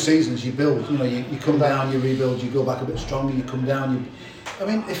a few seasons, you build. You come down, you rebuild, you go back a bit stronger, you come down.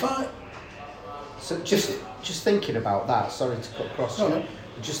 So just thinking about that. Sorry to cut across.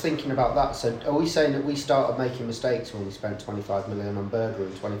 Just thinking about that. So are we saying that we started making mistakes when we spent 25 million on Berger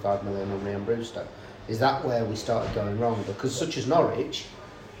and 25 million on Ryan Brewster? Is that where we started going wrong? Because such as Norwich,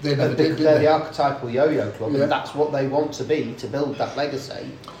 they're the archetypal yo-yo club, and that's what they want to be, to build that legacy.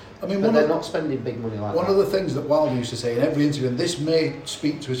 But they're not spending big money like that. One of the things that Wilder used to say in every interview, and this may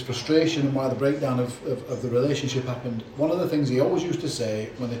speak to his frustration and why the breakdown of the relationship happened, one of the things he always used to say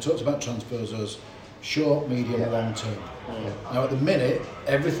when they talked about transfers was short, medium, long term. Now at the minute,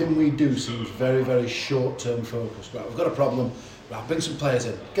 everything we do seems very, very short term focused. Right, we've got a problem. Right, bring some players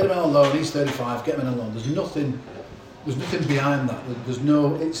in. Get him in on loan. He's 35. Get him in on loan. There's nothing behind that. There's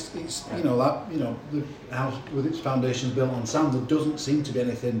no. It's the house with its foundations built on sand. There doesn't seem to be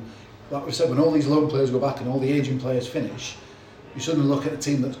anything. Like we said, when all these loan players go back and all the aging players finish, you suddenly look at a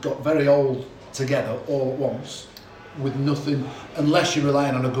team that's got very old together all at once, with nothing, unless you're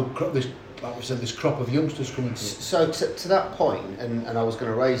relying on a good crop. Like we said, this crop of youngsters coming through. So to that point, and I was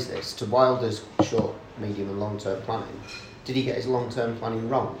going to raise this, to Wilder's short, medium and long-term planning, did he get his long-term planning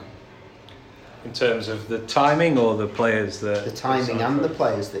wrong? In terms of the timing or the players that... The timing and the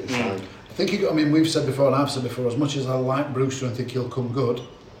players that he signed. I think we've said before and I've said before, as much as I like Brewster and think he'll come good,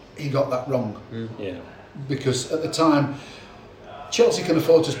 he got that wrong. Yeah. Because at the time, Chelsea can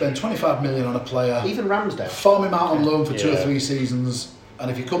afford to spend 25 million on a player. Even Ramsdale. Farm him out on loan for 2 or 3 seasons. And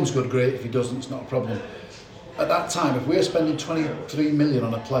if he comes good, great. If he doesn't, it's not a problem. At that time, if we're spending 23 million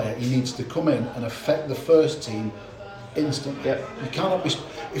on a player, he needs to come in and affect the first team instantly. Yep. You cannot be.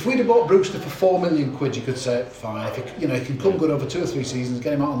 If we'd have bought Brewster for 4 million quid, you could say fine. If he can come good over 2 or 3 seasons,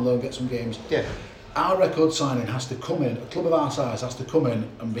 get him out on loan, get some games. Yeah. Our record signing has to come in. A club of our size has to come in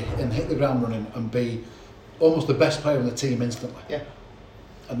and hit the ground running and be almost the best player in the team instantly. Yeah.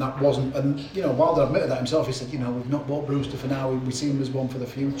 And that wasn't, and Wilder admitted that himself. He said, we've not bought Brewster for now. We see him as one for the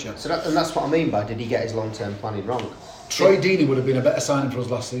future. So that's what I mean by, did he get his long-term planning wrong? Troy Deeney would have been a better signing for us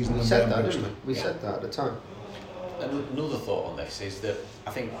last season than said that, Brewster. didn't we? We said that at the time. Another thought on this is that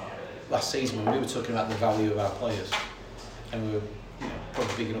I think last season when we were talking about the value of our players, and we were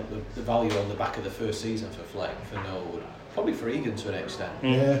probably picking up the value on the back of the first season for Fleck, for Norwood, probably for Egan to an extent,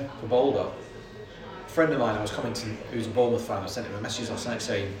 for Baldock. A friend of mine I was commenting, who's a Bournemouth fan, I sent him a message last night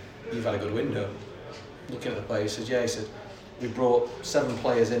saying, you've had a good window. Looking at the players, he said, we brought 7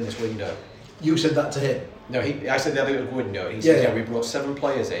 players in this window. You said that to him? No, I said they had a good window. He said, we brought 7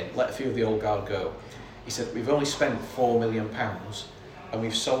 players in, let a few of the old guard go. He said, we've only spent £4 million and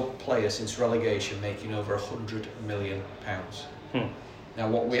we've sold players since relegation making over £100 million. Now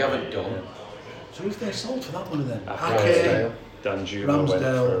what we haven't done... So who's they sold for that money then? Ramsdale. Danjuma went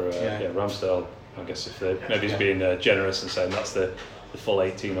for... Ramsdale. I guess if maybe he's being generous and saying that's the full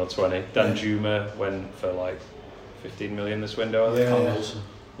 18 or 20. Danjuma went for like 15 million this window.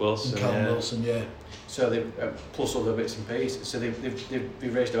 Wilson. Callum Wilson, yeah. So they plus other bits and pieces. So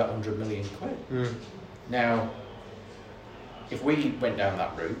they've raised about 100 million quid. Now, if we went down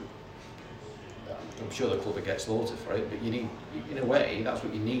that route, I'm sure the club would get slaughtered for it. But you need, in a way, that's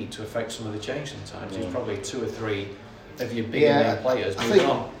what you need to affect some of the change sometimes. There's probably 2 or 3 of your bigger name players moving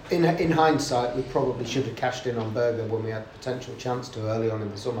on. In hindsight, we probably should have cashed in on Berger when we had potential chance to early on in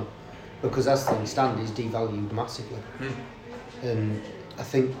the summer. because as things stand, he's devalued massively. And I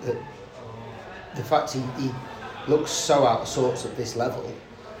think that the fact he looks so out of sorts at this level,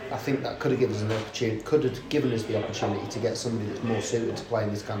 I think that could have given us an opportunity. Could have given us the opportunity to get somebody that's more suited to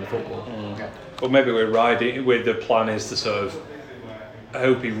playing this kind of football. Well, maybe we're riding with the plan is to sort of. I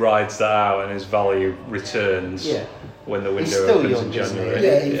hope he rides that out and his value returns when the window opens in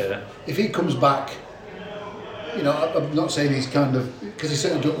January. If he comes back, you know, I'm not saying he's kind of, because he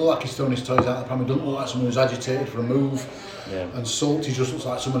certainly doesn't look like he's throwing his toys out of the pram. He doesn't look like someone who's agitated for a move. And Salt, he just looks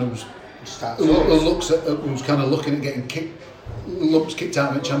like someone who's who's kind of looking at getting lumps kicked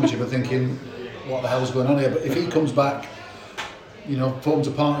out of the championship and thinking, what the hell's going on here? But if he comes back, you know, forms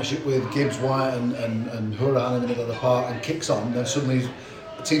a partnership with Gibbs, White and Hourihane in the middle of the park and kicks on, then suddenly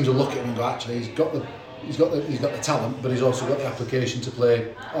the teams will look at him and go, actually, he's got the talent, but he's also got the application to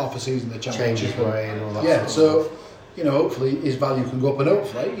play half a season in the championship. Change his way and all that. Yeah, so you know, hopefully his value can go up, and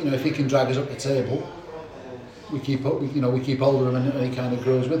hopefully, you know, if he can drag us up the table, we keep hold of him and he kind of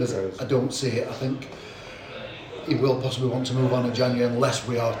grows with us. I don't see it. I think he will possibly want to move on in January unless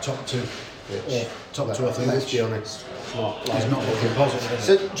we are top two. Top two, I think. Let's be honest. He's not looking positive.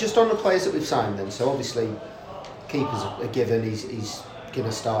 So just on the players that we've signed then, so obviously keeper's a given, he's going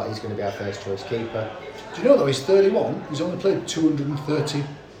to start, he's going to be our first choice keeper. Do you know though, he's 31, he's only played 230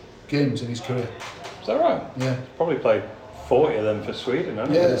 games in his career. Is that right? Yeah. Probably played 40 of them for Sweden,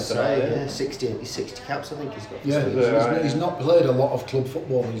 hasn't he? 60 caps I think he's got for Yeah, Sweden. he's not played a lot of club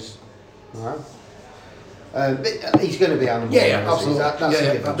football. Right. But he's going to be our number one.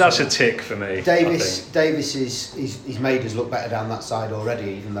 Absolutely. That's a tick for me. Davis he's made us look better down that side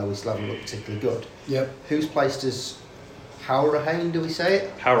already, even though we still haven't looked particularly good. Yep. Who's placed us? Hourihane, do we say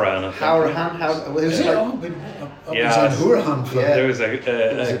it? Hourihane. Who's Is it? it? Hourihane for There was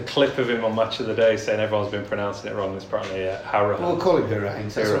a clip of him on Match of the Day saying everyone's been pronouncing it wrong. It's apparently Hourihane. We'll call him Hourihane.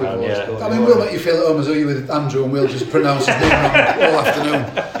 So that's what we've always called him. I mean, we'll make you feel at home as though you're with Andrew and we'll just pronounce his name wrong all afternoon.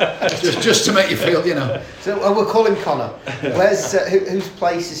 just to make you feel, you know. So we'll call him Connor. Where's whose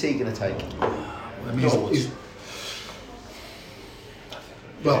place is he going to take? I mean,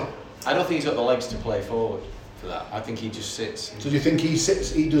 well, I don't think he's got the legs to play forward for that. I think he just sits. So do you think he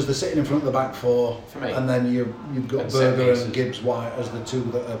does the sitting in front of the back four, for me, and then you've got and Berger and Gibbs White as the two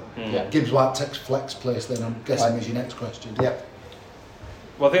that are Gibbs White takes flex place. Then I'm guessing is your next question. Yep.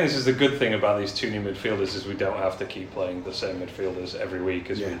 Well, I think this is the good thing about these two new midfielders is we don't have to keep playing the same midfielders every week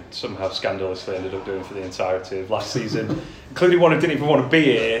as we somehow scandalously ended up doing for the entirety of last season, including one who didn't even want to be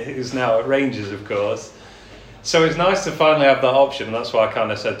here, who's now at Rangers, of course. So it's nice to finally have that option, and that's why I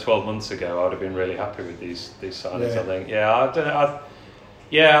kind of said 12 months ago I would have been really happy with these signings. I think,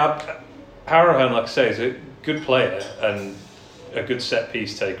 Hourihane, like I say, is a good player and a good set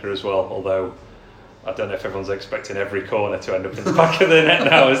piece taker as well. Although I don't know if everyone's expecting every corner to end up in the back of the net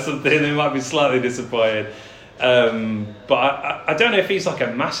now or something. They might be slightly disappointed. But I don't know if he's like a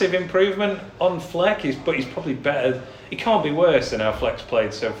massive improvement on Fleck, but he's probably better. He can't be worse than how Fleck's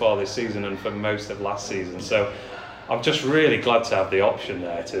played so far this season and for most of last season. So I'm just really glad to have the option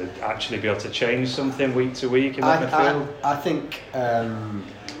there to actually be able to change something week to week in that midfield. I think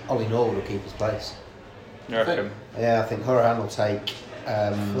Ollie Norwood will keep his place. You reckon? Yeah, I think Hourihane will take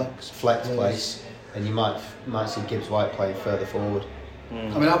Fleck's place, and you might see Gibbs White playing further forward. I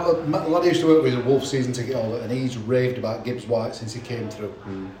mean, a lad I used to work with is a Wolves season ticket holder, and he's raved about Gibbs White since he came through.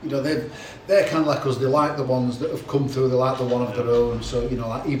 You know, they're kind of like us. They like the ones that have come through. They like the one of their own. So you know,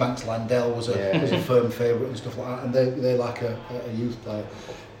 like Ebanks Landell was a firm favourite and stuff like that. And they like a youth player,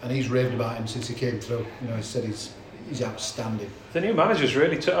 and he's raved about him since he came through. You know, he said he's outstanding. The new manager's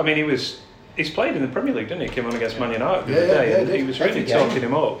really. I mean, he's played in the Premier League, didn't he? Came on against Man United the other day, and he was really talking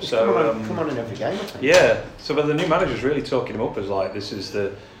him up. So come on in every game, I think. Yeah. So, but the new manager's really talking him up as like this is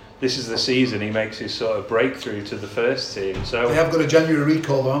the season he makes his sort of breakthrough to the first team. So they have got a January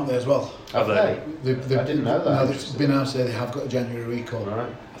recall, though, haven't they, as well? Have they? I didn't know that. No, it's been out to say they have got a January recall.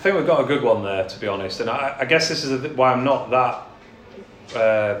 Right. I think we've got a good one there, to be honest. And I guess this is why I'm not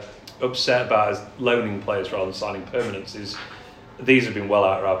that upset about us loaning players rather than signing permanents. Is these have been well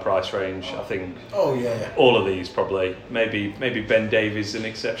out of our price range. I think. Oh yeah. All of these probably. Maybe Ben Davies an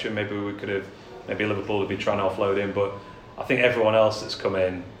exception. Maybe Liverpool would be trying to offload him, but I think everyone else that's come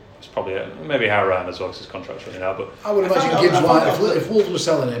in is probably maybe Hourihane as well because his contract's running out. But I would imagine Gibbs White if Wolves were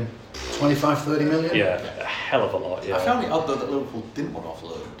selling him 25-30 million. Yeah, a hell of a lot. Yeah. I found it odd though that Liverpool didn't want to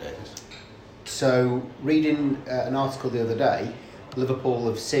offload Davies. So reading an article the other day, Liverpool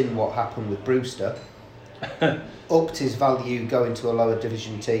have seen what happened with Brewster. Upped his value going to a lower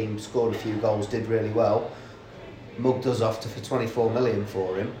division team, scored a few goals, did really well, mugged us off for 24 million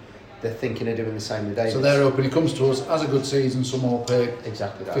for him, they're thinking of doing the same with Davies. So they're hoping he comes to us, has a good season, someone will pay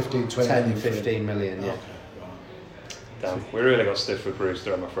exactly that. 15, 20 10, million for him. 15 million, yeah. Okay, Damn, we really got stiff with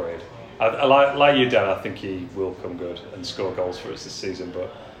Brewster, I'm afraid. I like you, Dan. I think he will come good and score goals for us this season,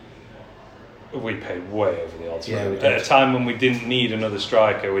 but we paid way over the odds. Yeah, we at did. a time when we didn't need another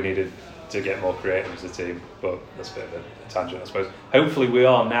striker, we needed to get more creative as a team. But that's a bit of a tangent, I suppose. Hopefully, we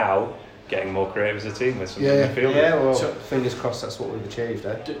are now getting more creative as a team with some midfielders. Yeah, well, So- fingers crossed that's what we've achieved,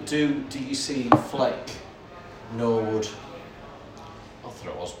 eh? Do you see Fleck, Norwood, I'll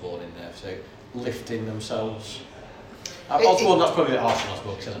throw Osborne in there, so lifting themselves? Osborne, that's probably a bit harsh on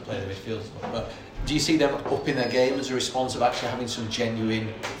Osborne because he hasn't played the midfield as much, but do you see them upping their game as a response of actually having some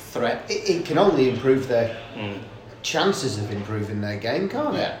genuine threat? It can only improve their chances of improving their game,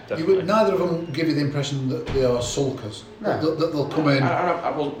 can't it? Yeah. Definitely. neither of them give you the impression that they are sulkers. No. That they'll come in. I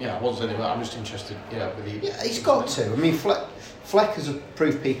wasn't saying that, I'm just interested, with the... Yeah, he's got to. I mean, Fleck has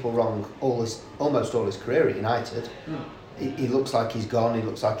proved people wrong almost all his career at United. He looks like he's gone, he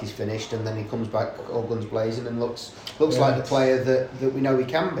looks like he's finished, and then he comes back all guns blazing and looks like the player that we know he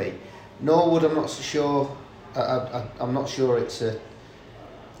can be. Norwood, I'm not so sure. I'm not sure it's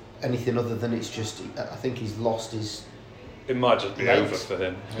anything other than it's just. I think he's lost his. It might just be legs. over for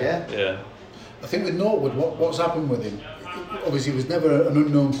him. Yeah. Yeah. I think with Norwood, what's happened with him? Obviously, he was never an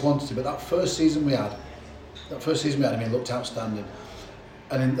unknown quantity, but that first season we had, I mean, he looked outstanding.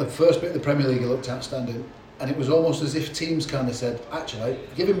 And in the first bit of the Premier League, he looked outstanding. And it was almost as if teams kind of said, actually,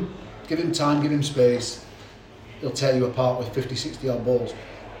 give him time, give him space. He'll tear you apart with 50, 60 odd balls.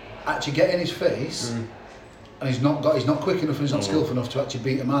 Actually get in his face, and he's not quick enough and he's not skillful enough to actually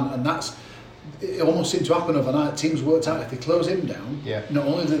beat a man. And it almost seemed to happen overnight. Teams worked out if they close him down, not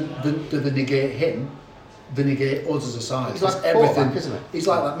only do they negate him, they negate us as a side. He's like everything, isn't it? He's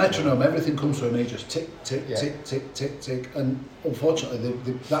like that metronome. Everything comes through and he just tick, tick, tick, tick, tick, tick. And unfortunately,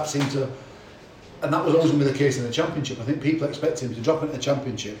 that seemed to. And that was always going to be the case in the Championship. I think people expect him to drop into the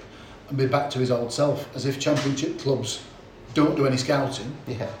Championship and be back to his old self, as if Championship clubs don't do any scouting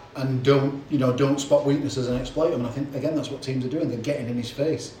and don't spot weaknesses and exploit them. And I think again that's what teams are doing. They're getting in his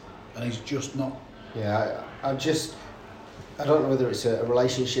face, and he's just not. Yeah, I don't know whether it's a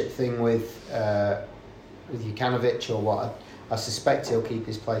relationship thing with Jukanovic or what. I suspect he'll keep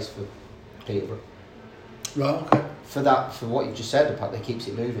his place for Peterborough. Right. Okay. For what you just said, the fact that he keeps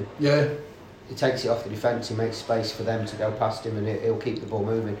it moving. Yeah. He takes it off the defence, he makes space for them to go past him, and he'll keep the ball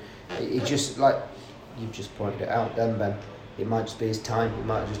moving. He just, like you've just pointed it out then, Ben, it might just be his time, he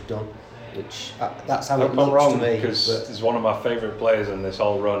might have just done, which that's how it looks wrong, to me. because he's one of my favourite players in this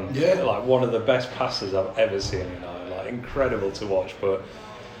whole run. Yeah. Like one of the best passers I've ever seen, like incredible to watch. But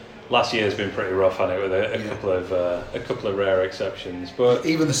last year's been pretty rough, hasn't it, with a couple of rare exceptions. But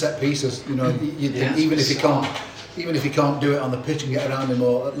even the set pieces, you think even if he can't do it on the pitch and get around him,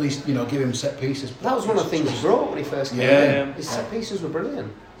 or at least give him set pieces. That was one of the things he brought when he first came in. His set pieces were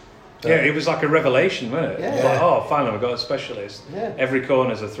brilliant. Yeah, it was like a revelation, wasn't it? Yeah. It was like, oh, finally we've got a specialist. Yeah. Every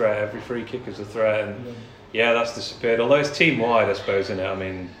corner's a threat, every free kick is a threat, and that's disappeared. Although it's team wide, I suppose, isn't it? I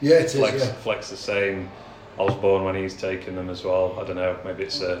mean, it is, Fleck's the same. Osborne when he's taken them as well. I don't know. Maybe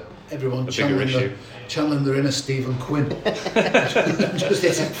it's everyone a bigger issue. Channeling their inner Stephen Quinn. Just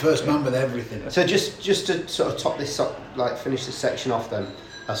hitting first man with everything. So just to sort of top this up, finish this section off then,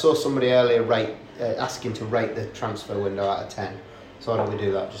 I saw somebody earlier asking to rate the transfer window out of 10. So why don't we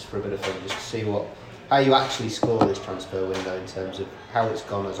do that just for a bit of fun, just to see how you actually score this transfer window in terms of how it's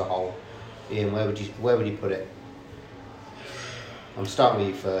gone as a whole. Ian, where would you put it? I'm starting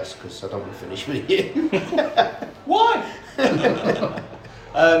with you first because I don't want to finish with you. Why? Because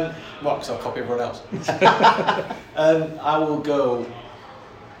I'll copy everyone else. I will go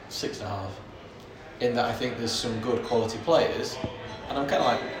 6.5. In that I think there's some good quality players, and I'm kind of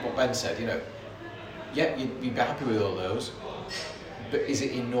like what Ben said. You'd be happy with all those, but is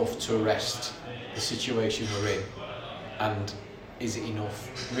it enough to arrest the situation we're in? And is it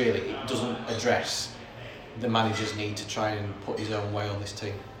enough? Really, it doesn't address the manager's need to try and put his own way on this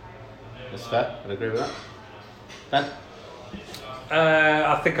team. That's fair. I'd agree with that. Ben?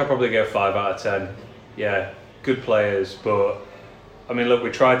 I think I'll probably go 5 out of 10. Yeah, good players, but I mean, look,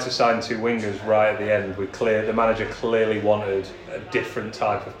 we tried to sign 2 wingers right at the end. The manager clearly wanted a different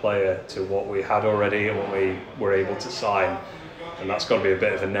type of player to what we had already and what we were able to sign, and that's got to be a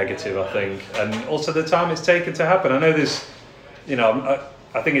bit of a negative, I think. And also the time it's taken to happen. I know there's,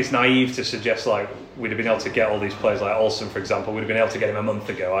 I think it's naive to suggest we'd have been able to get all these players like Olsen, for example. We'd have been able to get him a month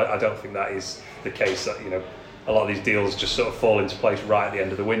ago. I don't think that is the case. That a lot of these deals just sort of fall into place right at the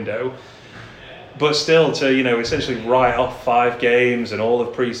end of the window. But still, to essentially write off 5 games and all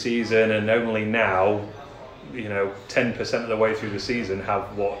of pre-season, and only now, 10% of the way through the season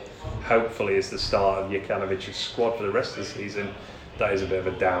have what hopefully is the start of Jukanovic's squad for the rest of the season, that is a bit of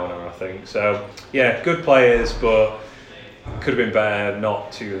a downer, I think. So yeah, good players, but could have been better.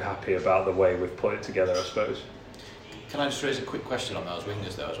 Not too happy about the way we've put it together, I suppose. Can I just raise a quick question on those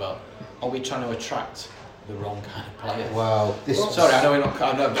wingers though as well? Are we trying to attract the wrong kind of player? Wow. Sorry, I know we're not.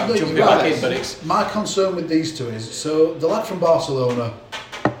 I'm No, jumping you're back right. in, but it's. My concern with these two is, so the lad from Barcelona,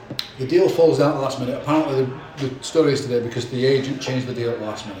 the deal falls out at the last minute. Apparently the story is today because the agent changed the deal at the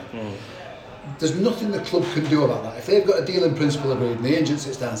last minute. There's nothing the club can do about that. If they've got a deal in principle agreed and the agent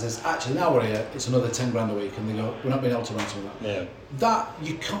sits down and says, actually now we're here, it's another 10 grand a week, and they go, we're not being able to rent with that. Yeah. That,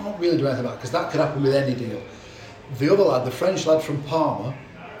 you can't really do anything about because that could happen with any deal. The other lad, the French lad from Parma,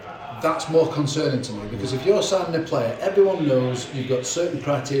 that's more concerning to me because if you're signing a player, everyone knows you've got certain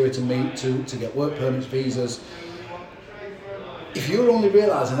criteria to meet to get work permits, visas. If you're only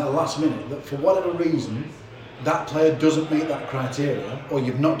realising at the last minute that for whatever reason that player doesn't meet that criteria, or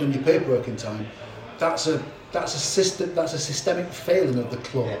you've not done your paperwork in time, that's a systemic failing of the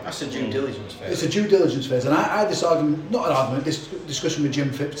club. Yeah, that's a due diligence phase. It's a due diligence phase, and I had this argument, not an argument, this discussion with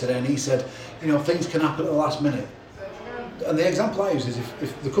Jim Phipps today, and he said, things can happen at the last minute. And the example I use is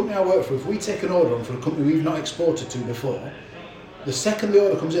if the company I work for, if we take an order on for a company we've not exported to before, the second the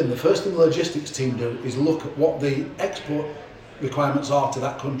order comes in, the first thing the logistics team do is look at what the export requirements are to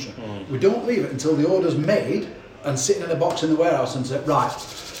that country. We don't leave it until the order's made and sitting in a box in the warehouse and say, right,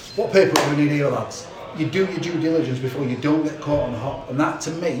 what paperwork do we need here, lads? You do your due diligence before you don't get caught on the hop. And that,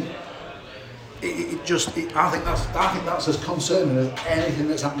 to me, I think that's as concerning as anything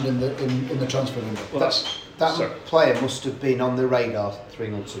that's happened in the transfer window. Well, That player must have been on the radar 3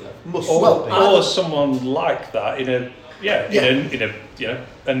 months ago. Or someone like that in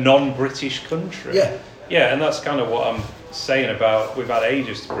a non-British country. Yeah, and that's kind of what I'm saying about we've had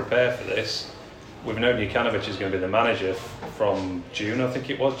ages to prepare for this. We've known Jukanovic is going to be the manager from June, I think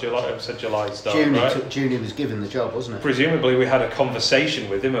it was. July start, right? June he was given the job, wasn't it? Presumably we had a conversation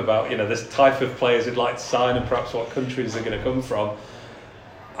with him about this type of players he'd like to sign and perhaps what countries they're going to come from.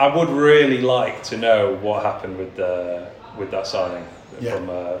 I would really like to know what happened with that signing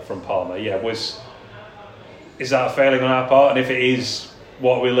from Parma. Is that a failing on our part? And if it is,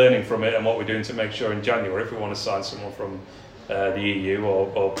 what are we learning from it and what we're doing to make sure in January, if we want to sign someone from the EU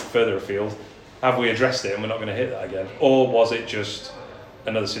or further afield, have we addressed it and we're not going to hit that again? Or was it just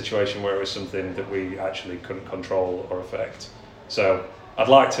another situation where it was something that we actually couldn't control or affect? So I'd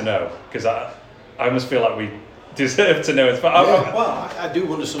like to know, because I almost feel like we deserve to know it. But I do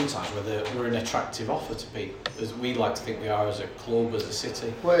wonder sometimes whether we're an attractive offer to people, as we like to think we are as a club, as a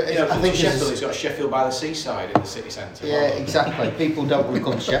city. Well, I think Sheffield, it's got Sheffield by the seaside in the city centre. Yeah, exactly. People don't want to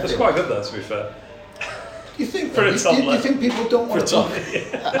come to Sheffield. That's quite good though, to be fair. Do you think? For a Do toddler. you think people don't want to talk?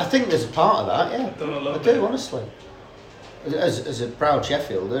 I think there's a part of that, yeah. I do, honestly. As a proud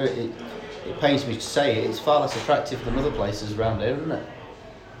Sheffielder, it pains me to say it, it's far less attractive than other places around here, isn't it?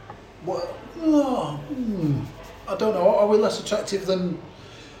 Well, I don't know. Are we less attractive than?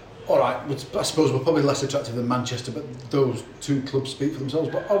 All right, I suppose we're probably less attractive than Manchester, but those two clubs speak for themselves.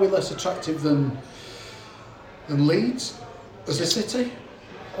 But are we less attractive than Leeds as a city?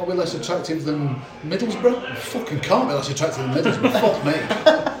 Are we less attractive than Middlesbrough? We fucking can't be less attractive than Middlesbrough. Fuck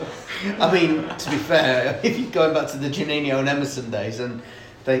me. I mean, to be fair, if you're going back to the Juninho and Emerson days, and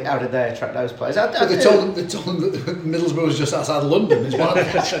how did they attract those players? But they told them that Middlesbrough was just outside London. It's one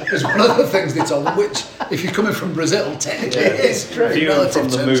of the things they told them. Which, if you're coming from Brazil, technically it is. True. In relative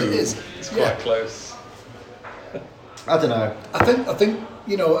From the terms, moon, it is. it's quite close. I don't know. I think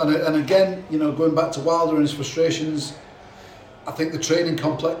and again, going back to Wilder and his frustrations, I think the training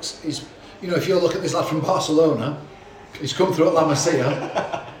complex is, if you look at this lad from Barcelona, he's come through at La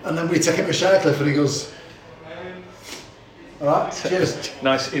Masia, and then we take him to Shirecliffe and he goes, all right, cheers.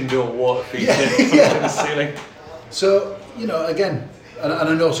 Nice indoor water feature from the ceiling. So, again, and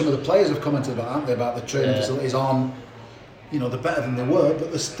I know some of the players have commented about, aren't they, about the training facilities aren't, they're better than they were, but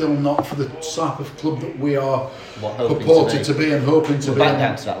they're still not for the type of club that we are purported to be and hoping to be. Back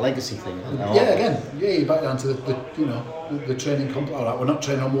down to that legacy thing, isn't it? You're back down to the training complex. All right, we're not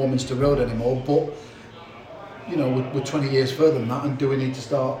training on Warminster Road anymore, but we're 20 years further than that, and do we need to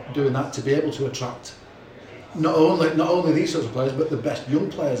start doing that to be able to attract not only these sorts of players, but the best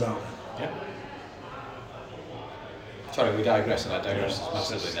young players out there? Yeah. Sorry, we digress, and I digress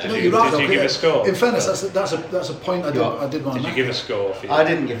massively there. No, you're right. Did you give a score? In fairness, that's a point I did want to Did you make. give a score? For you? I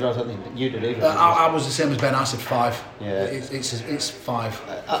didn't give it. I don't think you did either. I was the same as Ben. I said 5. Yeah. It's 5.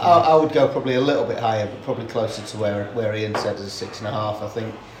 I would go probably a little bit higher, but probably closer to where Ian said as a 6.5. I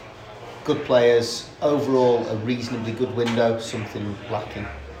think good players overall, a reasonably good window. Something lacking.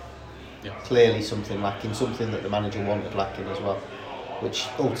 Yeah. Clearly, something lacking. Something that the manager wanted lacking as well. which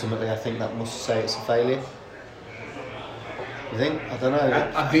ultimately I think that must say it's a failure. You think? I don't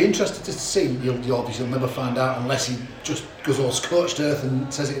know. I'd be interested to see. You'll obviously never find out unless he just goes all scorched earth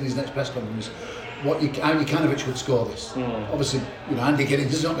and says it in his next press conference. How Jukanovic would score this. Obviously, Andy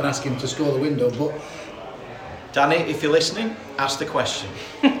Giddings is not going to ask him to score the window, but Danny, if you're listening, ask the question.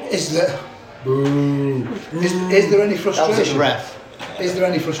 Is there any frustration? That was the ref. Is there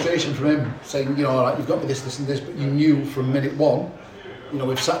any frustration from him saying, all right, you've got me this and this, but you knew from minute one,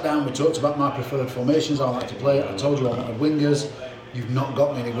 we've sat down, we talked about my preferred formations, I like to play, I told you I wanted wingers, you've not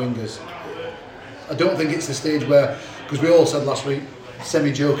got many wingers. I don't think it's the stage where, because we all said last week,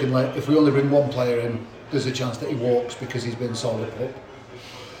 semi-jokingly, if we only bring one player in, there's a chance that he walks because he's been sold up.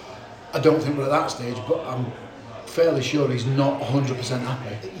 I don't think we're at that stage, but I'm fairly sure he's not 100%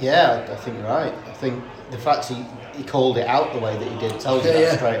 happy. Yeah, I think you're right. I think the fact he called it out the way that he did tells you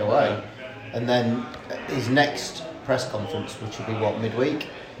that straight away. And then his next press conference, which will be midweek,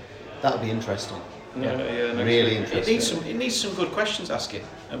 that'll be interesting. Really interesting. It needs some good questions asking,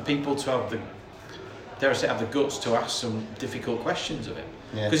 and people to have the guts to ask some difficult questions of him,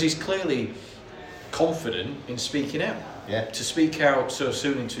 because he's clearly confident in speaking out. To speak out so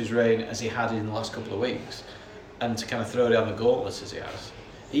soon into his reign as he had in the last couple of weeks, and to kind of throw down the gauntlet as he has.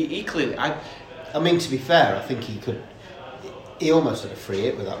 He clearly. I mean, to be fair, I think he almost had a free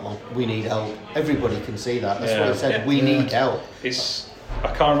hit with that one. We need help. Everybody can see that. That's what he said. We need help. I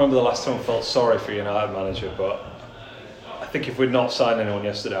can't remember the last time I felt sorry for United manager, but I think if we'd not signed anyone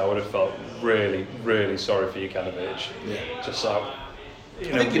yesterday, I would have felt really, really sorry for Jukanovic. Just like,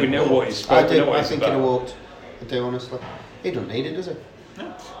 we know what he's about. I think he'd have walked. I do, honestly. He doesn't need it, does he?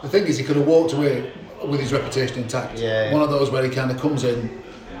 No. The thing is, he could have walked away with his reputation intact. One of those where he kind of comes in,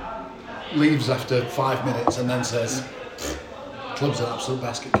 leaves after 5 minutes, and then says, "Club's an absolute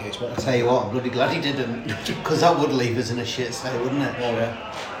basket case." I tell you what, I'm bloody glad he didn't, because that would leave us in a shit state, wouldn't it? Oh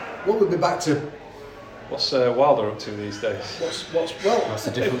yeah. What would be back to? What's Wilder up to these days? That's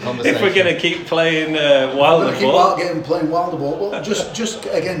a different conversation. If we're going to keep playing Wilder ball, playing Wilder ball. Well, just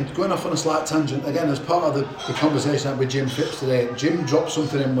again going off on a slight tangent. Again, as part of the conversation I had with Jim Phipps today, Jim dropped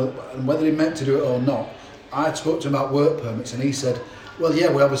something in, and whether he meant to do it or not, I spoke to him about work permits, and he said, "Well, yeah,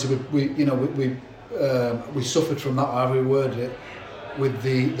 we obviously we suffered from that, however we worded it, with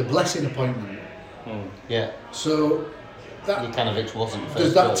the Blessing appointment." Yeah. So. Jukanovic wasn't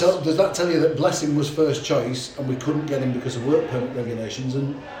first choice. Does that tell you that Blessing was first choice and we couldn't get him because of work permit regulations,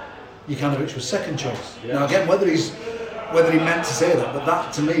 and Jukanovic was second choice? Now again, whether he meant to say that, but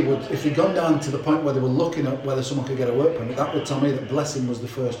that to me would, if he'd gone down to the point where they were looking at whether someone could get a work permit, that would tell me that Blessing was the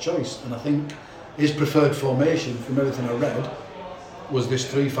first choice. And I think his preferred formation, from everything I read, was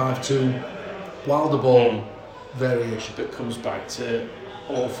this 3-5-2 Wilder ball variation. That comes back to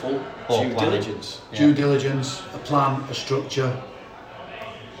awful due diligence. Due diligence, a plan, a structure.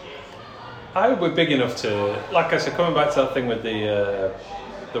 I hope we're big enough to, like I said, coming back to that thing with the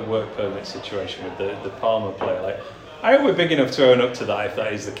work permit situation with the Palmer player. I hope we're big enough to own up to that if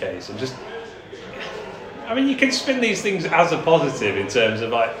that is the case, and just. I mean, you can spin these things as a positive in terms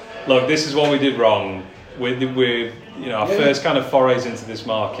of look, this is what we did wrong. We're our first kind of forays into this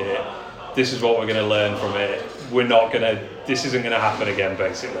market. This is what we're going to learn from it. This isn't going to happen again,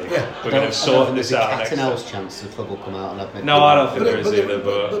 basically. We're going to sort this out next time. Else chance the club will come out and admit. No, I don't think there is either.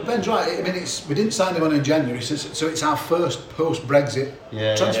 But Ben's right. I mean, we didn't sign him on in January, so it's our first post-Brexit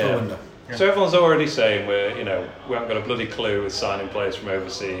transfer window. So everyone's already saying we haven't got a bloody clue with signing players from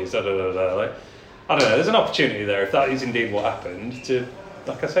overseas. I don't know. There's an opportunity there if that is indeed what happened to,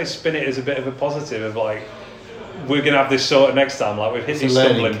 like I say, spin it as a bit of a positive of we're going to have this sorted next time, we've hit these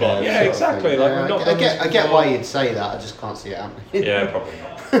stumbling blocks. Yeah, exactly. I get why you'd say that, I just can't see it happening. Yeah, probably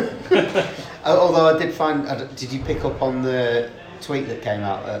not. Although I did find, did you pick up on the tweet that came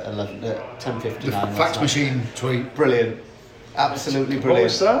out at 10:59? The fax machine tweet. Brilliant. Absolutely brilliant. What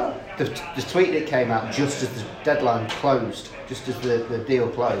was that? The tweet that came out just as the deadline closed, just as the deal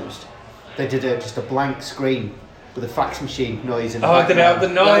closed, they did just a blank screen with a fax machine noise in the background. Did it have the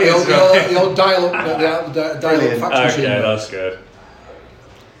noise? The old dial-up fax machine. Okay, that's good.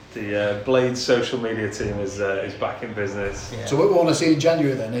 The Blade social media team is back in business. Yeah. So what we want to see in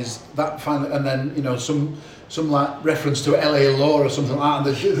January then is that finally, and then some reference to LA law or something like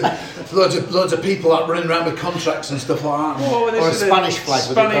that. And there's loads of people running around with contracts and stuff like that. Or a Spanish flag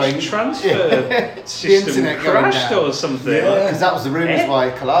with Spanish transfer system crashed or something. Yeah, because that was the rumours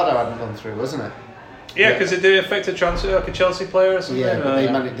why Collado hadn't gone through, wasn't it? Yeah, because it did affect a transfer, like a Chelsea player or something. Yeah, but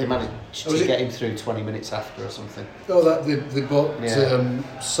they managed to get him through 20 minutes after or something. Oh, that they bought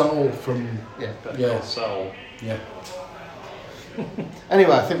Saul from. Saul. Yeah.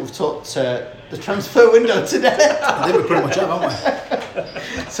 Anyway, I think we've talked the transfer window today. I think we pretty much have, haven't we?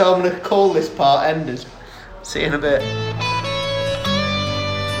 So I'm going to call this part ended. See you in a bit.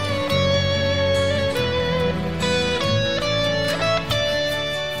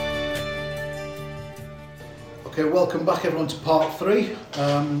 Okay, welcome back everyone to part 3.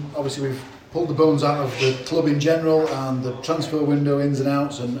 Obviously we've pulled the bones out of the club in general and the transfer window ins and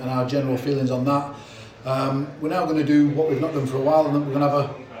outs and our general feelings on that. We're now going to do what we've not done for a while, and then we're going to have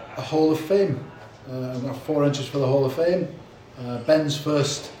a Hall of Fame. We've got 4 entries for the Hall of Fame. Ben's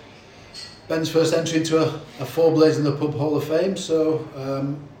first entry into a 4 Blades in the Pub Hall of Fame. So,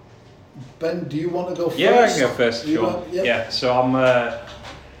 Ben, do you want to go first? Yeah, I can go first. Sure. Yeah. So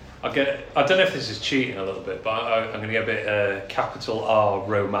I don't know if this is cheating a little bit, but I'm going to get a bit capital R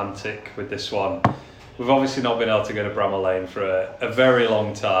romantic with this one. We've obviously not been able to go to Bramall Lane for a very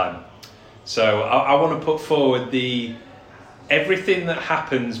long time. So I want to put forward everything that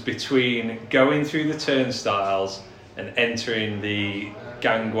happens between going through the turnstiles and entering the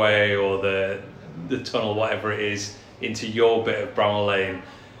gangway or the tunnel, whatever it is, into your bit of Bramall Lane,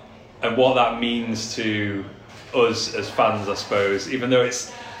 and what that means to us as fans, I suppose. Even though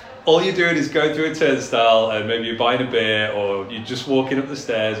it's all you're doing is going through a turnstile and maybe you're buying a beer or you're just walking up the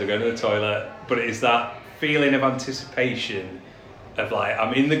stairs or going to the toilet, but it is that feeling of anticipation of like,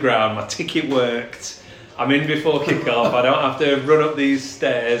 I'm in the ground, my ticket worked, I'm in before kick-off, I don't have to run up these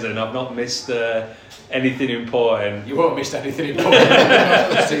stairs and I've not missed anything important. You won't miss anything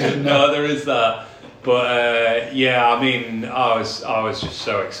important. No, there is that. But yeah, I mean, I was just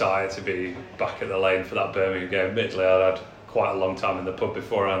so excited to be back at the Lane for that Birmingham game. Admittedly, I'd had quite a long time in the pub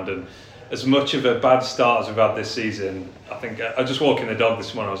beforehand, and as much of a bad start as we've had this season, I think I just walking the dog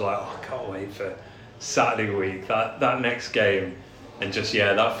this morning, I was like, oh, I can't wait for Saturday week, that next game, and just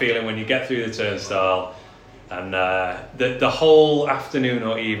that feeling when you get through the turnstile, and the whole afternoon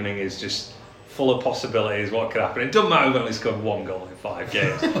or evening is just full of possibilities. What could happen? It doesn't matter who only scored 1 goal in 5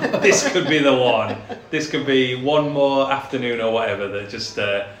 games. This could be the one. This could be one more afternoon or whatever that just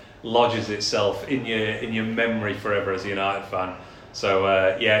lodges itself in your memory forever as a United fan. So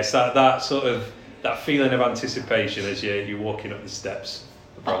it's that sort of that feeling of anticipation as you're walking up the steps.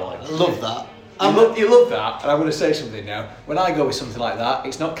 I love that. You love that, and I'm going to say something now. When I go with something like that,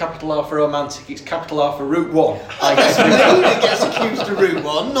 it's not capital R for romantic, it's capital R for Route 1. I guess me gets accused of Route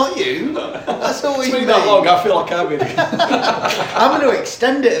 1, not you. That's always it's been me. that long, I feel like I'm in it. I'm going to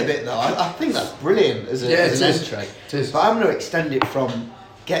extend it a bit though. I think that's brilliant as an entry. But I'm going to extend it from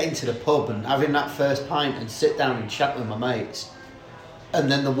getting to the pub and having that first pint and sit down and chat with my mates. And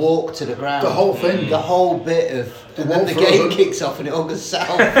then the walk to the ground. The whole thing. The whole bit of... And then the game kicks off and it all goes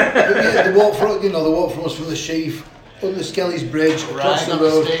south. the walk from us from the Sheaf, under Skelly's Bridge, across the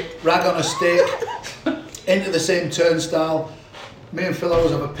road, rag on a stick, into the same turnstile. Me and Phil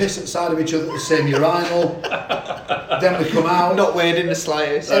always have a piss at the side of each other at the same urinal. Then we come out. Not weird in the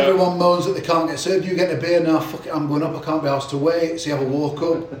slightest. Everyone moans that they can't get served. You get a beer now, fuck it, I'm going up, I can't be asked to wait. So you have a walk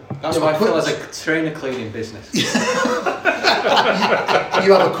up. That's why Phil has a trainer cleaning business. You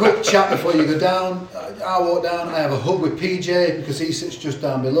have a quick chat before you go down. I walk down, I have a hug with PJ because he sits just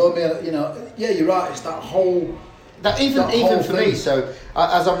down below me. You're right, it's that whole... Even for me, so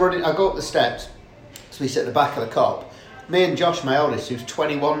as I'm running, I go up the steps, so we sit at the back of the cop. Me and Josh, my oldest, who's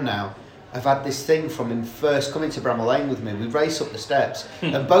 21 now, have had this thing from him first coming to Bramall Lane with me. We race up the steps,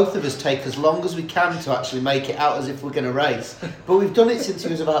 and both of us take as long as we can to actually make it out as if we're going to race. But we've done it since he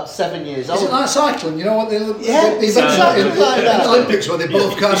was about 7 years old. Is it like cycling? You know what the exactly like that. Olympics where they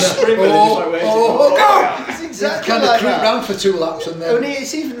both kind of go! It's exactly kind of like creep that. round for 2 laps and then...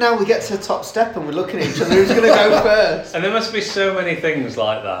 It's even now we get to the top step and we're looking at each other, who's going to go first? And there must be so many things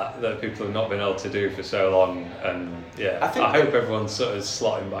like that people have not been able to do for so long, and I hope everyone's sort of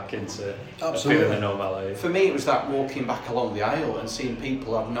slotting back into a feeling of normality. For me, it was that walking back along the aisle and seeing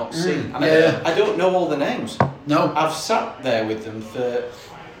people I've not seen. And I don't know all the names. No. I've sat there with them for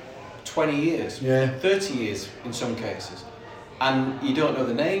 20 years, 30 years in some cases. And you don't know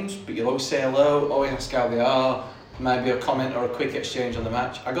the names, but you'll always say hello, always ask how they are, maybe a comment or a quick exchange on the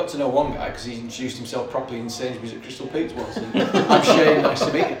match. I got to know one guy because he introduced himself properly in Sainsbury's at Crystal Peaks once. And I'm Shane, nice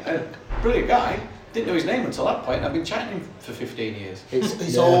to meet you. Brilliant guy. Didn't know his name until that point. I've been chatting him for 15 years.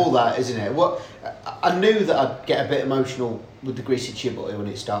 It's all that, isn't it? I knew that I'd get a bit emotional with the Greasy Chibutty when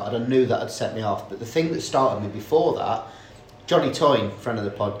it started. I knew that had set me off. But the thing that started me before that, Johnny Toyne, friend of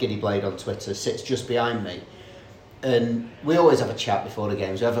the pod, Giddy Blade on Twitter, sits just behind me. And we always have a chat before the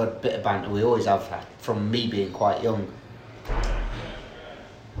games. We have a bit of banter. We always have that, from me being quite young.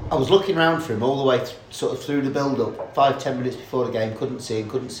 I was looking around for him all the way through the build-up, 5-10 minutes before the game. Couldn't see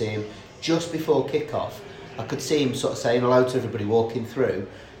him. Just before kick-off, I could see him sort of saying hello to everybody walking through,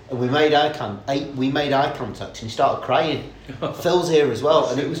 and we made eye contact, and he started crying. Phil's here as well,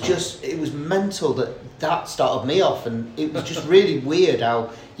 and it was mental that started me off, and it was just really weird how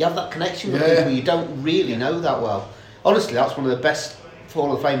you have that connection with people you don't really know that well. Honestly, that's one of the best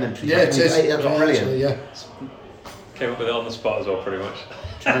Hall of Fame entries. Yeah, it is. That's brilliant. Actually, Came up with it on the spot as well, pretty much.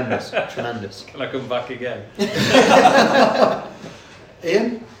 Tremendous. Can I come back again?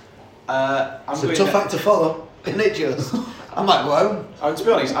 Ian, it's a tough act to follow. Isn't it just? I might go home. To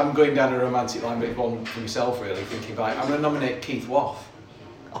be honest, I'm going down a romantic line with one for myself, really, thinking about it. I'm going to nominate Keith Waugh.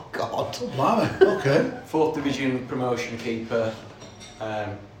 Oh God. Blimey, okay. 4th Division promotion keeper,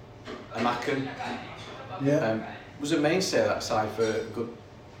 a Macon. Yeah. Was a mainstay of that side for a good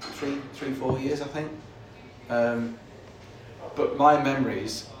 4 years, I think. But my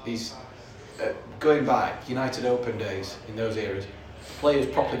memories is going back, United Open days in those eras. Players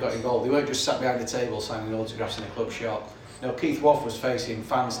properly got involved. They weren't just sat behind the table signing autographs in a club shop. No, Keith Waugh was facing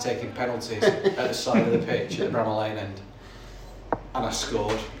fans taking penalties at the side of the pitch at the Bramall Lane end, and I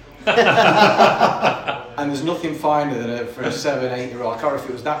scored. And there's nothing finer than for a 7-8-year-old. I can't remember if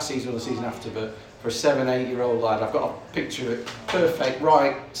it was that season or the season after, but for a 7-8-year-old lad, I've got a picture of it, perfect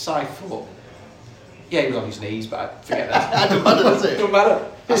right side foot. Yeah, he was on his knees, but I forget that. Doesn't matter, does it? Doesn't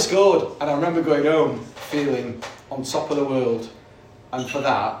matter. I scored, and I remember going home feeling on top of the world. And for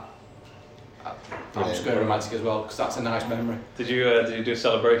that, I'm just going romantic as well, because that's a nice memory. Did you do a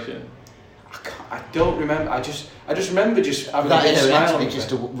celebration? I don't remember. I just remember just having That a big smile. actually just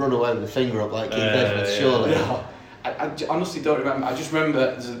to run away with the finger up like Keith Edwards, surely. No, I honestly don't remember. I just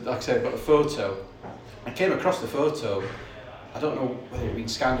remember, like I said, I've got a photo. I came across the photo. I don't know whether it had been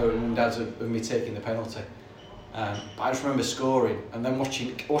scanned or Mum and Dad's of me taking the penalty. But I just remember scoring and then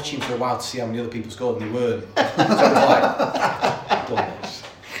watching for a while to see how many other people scored, and they weren't. So I was like, I've done this.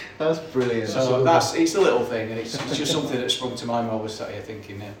 That's brilliant. So it's a little thing, and it's just something that sprung to mind while I was sat here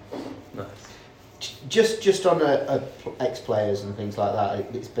thinking, yeah. Nice. Just on ex-players and things like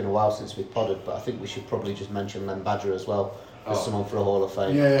that, it's been a while since we've podded, but I think we should probably just mention Len Badger as well as someone for a Hall of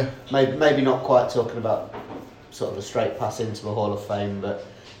Fame. Yeah. Maybe not quite talking about sort of a straight pass into the Hall of Fame, but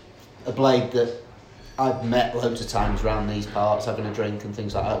a blade that I've met loads of times around these parts, having a drink and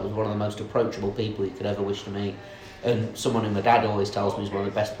things like that, was one of the most approachable people you could ever wish to meet. And someone who my dad always tells me is one of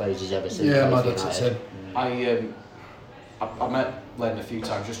the best players he's ever seen. Yeah, my dad said. I met Len a few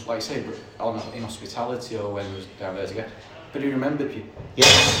times, just like you say, in hospitality or when he was down there together. But he remembered you. Yeah,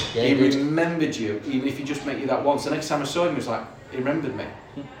 he remembered you, even if he just met you that once. The next time I saw him, he was like, he remembered me.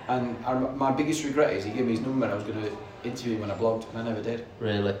 And my biggest regret is he gave me his number and I was going to interview him when I blogged, and I never did.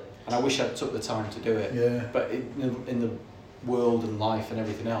 Really? And I wish I'd took the time to do it. Yeah. But in the world and life and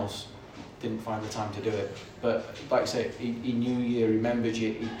everything else, didn't find the time to do it. But like I say, he knew you, remembered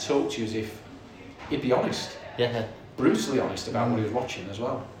you, he talked to you as if he'd be honest. Yeah. Brutally honest about what he was watching as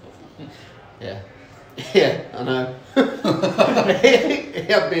well. Yeah. Yeah, I know. He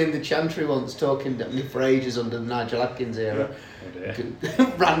had me in the Chantry once talking to me for ages under the Nigel Atkins era.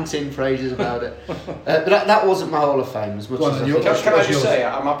 Ranting for ages about it. But that wasn't my Hall of Fame as much as I think. Can I just say,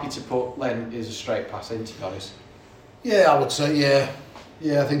 I'm happy to put Len as a straight pass in, to be honest. Yeah, I would say, yeah.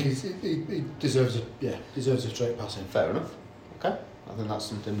 Yeah, I think he deserves a straight pass in. Fair enough. Okay. I think that's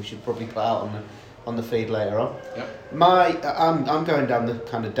something we should probably put out on the feed later on. Yep. I'm going down the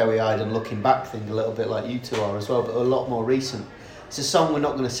kind of doughy-eyed and looking back thing a little bit like you two are as well, but a lot more recent. It's a song we're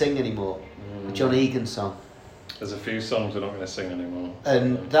not going to sing anymore, the John Egan song. There's a few songs we're not going to sing anymore.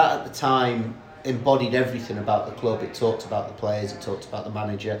 And that at the time embodied everything about the club. It talked about the players, it talked about the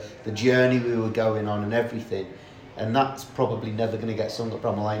manager, the journey we were going on and everything. And that's probably never going to get sung at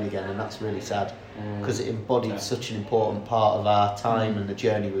Bramall Lane again, and that's really sad because it embodied such an important part of our time and the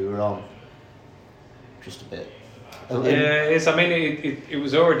journey we were on. Just a bit. Yeah, it is. I mean, it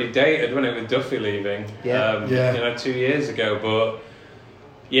was already dated, wasn't it, with Duffy leaving? Yeah. 2 years ago. But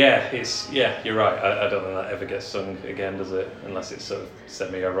yeah, you're right. I don't think that ever gets sung again, does it? Unless it's sort of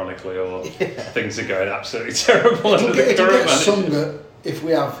semi-ironically or things are going absolutely terrible under the current manager. If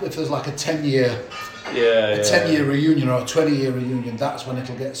there's like a 10-year. 10-year reunion or a 20-year reunion, that's when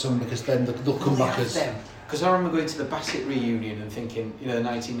it'll get sung, because then they'll come back as... Because I remember going to the Bassett reunion and thinking, the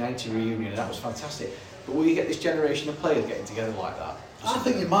 1990 reunion, and that was fantastic. But will you get this generation of players getting together like that? I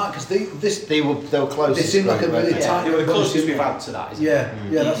think you might, because they were close. They seem like a really tight... They were the closest we've had to that, isn't it?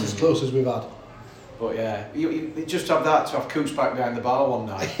 Yeah, that's as close as we've had. But yeah, you just have that to have Coops back behind the bar one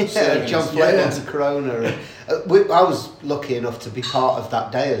night. John Fletcher's a Corona. I was lucky enough to be part of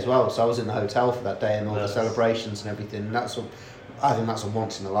that day as well, so I was in the hotel for that day and all the celebrations and everything. And I think that's a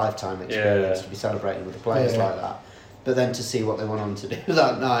once in a lifetime experience to be celebrating with the players like that. But then to see what they went on to do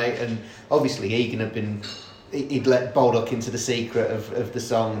that night, and obviously Egan had been, he'd let Baldock into the secret of the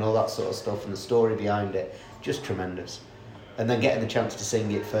song and all that sort of stuff, and the story behind it, just tremendous. And then getting the chance to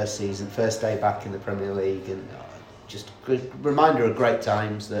sing it first season, first day back in the Premier League, and just a reminder of great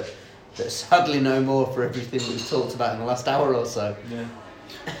times that sadly no more for everything we've talked about in the last hour or so. Yeah.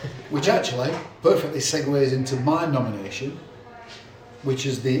 Which actually perfectly segues into my nomination, which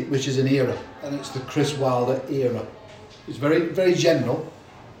is an era, and it's the Chris Wilder era. It's very, very general,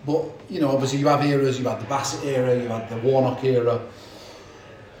 but obviously you have eras. You had the Bassett era, you had the Warnock era,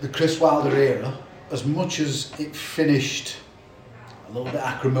 the Chris Wilder era. As much as it finished a little bit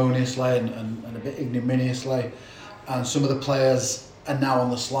acrimoniously and a bit ignominiously, and some of the players are now on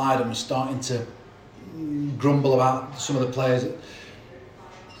the slide and we're starting to grumble about some of the players,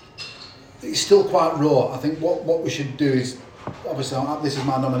 it's still quite raw. I think what we should do is, obviously this is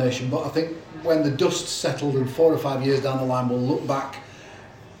my nomination, but I think when the dust settled and 4 or 5 years down the line, we'll look back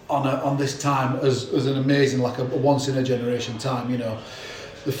on this time as an amazing, like a once in a generation time.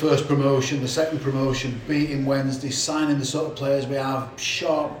 The first promotion, the second promotion, beating Wednesday, signing the sort of players we have,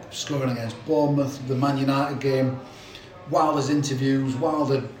 Sharp scoring against Bournemouth, the Man United game, Wilder's interviews,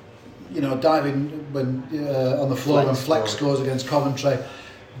 Wilder, diving when on the floor when Fleck scores against Coventry,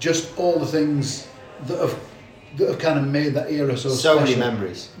 just all the things that have kind of made that era so special. Many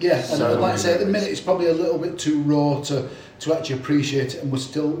memories. Yeah, and like I say, at the minute it's probably a little bit too raw to actually appreciate it, and we're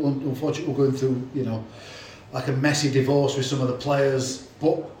still, unfortunately, we're going through, like a messy divorce with some of the players.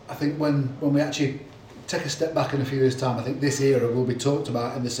 But I think when we actually take a step back in a few years' time, I think this era will be talked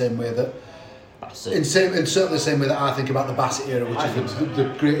about in the same way that, in certainly the same way that I think about the Bassett era, which is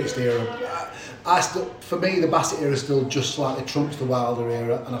the greatest era. For me, the Bassett era still just slightly trumps the Wilder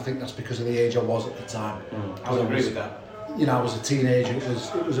era, and I think that's because of the age I was at the time. I would agree with that. I was a teenager.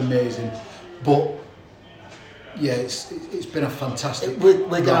 It was amazing, but yeah, it's been a fantastic. We're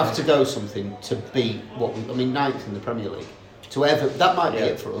going to have to go something to beat ninth in the Premier League. To ever, that might be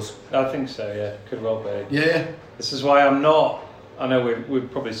it for us. I think so. Yeah, could well be. Yeah. This is why I'm not. I know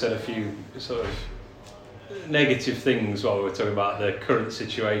we've probably said a few sort of negative things while we were talking about the current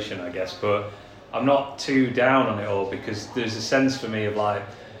situation, I guess, but I'm not too down on it all, because there's a sense for me of like,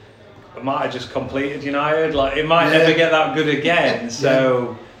 I might have just completed United, like it might never get that good again,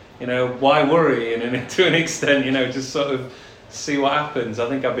 so why worry? And to an extent, just sort of see what happens. I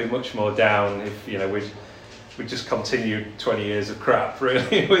think I'd be much more down if we just continued 20 years of crap,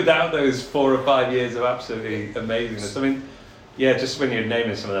 really, without those 4 or 5 years of absolutely amazingness. I mean, yeah, just when you're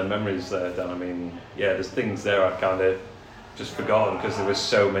naming some of their memories there, Dan, there's things there I kind of just forgotten because there were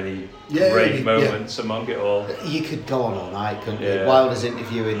so many great moments among it all. You could go on all night, couldn't you? Wilder's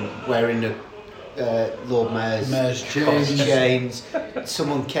interviewing, wearing the Lord Mayor's chains,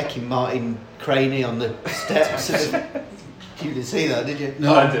 someone kecking Martin Craney on the steps. You didn't see that, did you?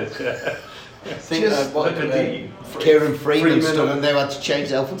 No, I did, yeah. Kieran Freeman stood and they had to change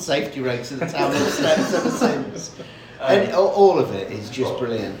the health and safety regs in the town hall steps ever since. And all of it is just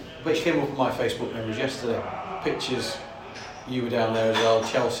brilliant. Which came up on my Facebook memories yesterday. Pictures, you were down there as well,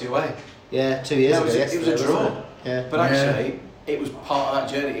 Chelsea away. Yeah, 2 years ago. It was a draw. Yeah. But actually, it was part of that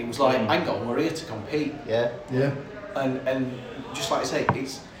journey. It was like, hang on, we're here to compete. Yeah. Yeah. And just like I say,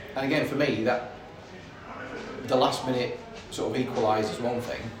 and again for me, that the last minute sort of equalises one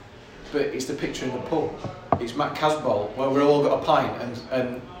thing, but it's the picture in the pub. It's Matt Casbolt where we've all got a pint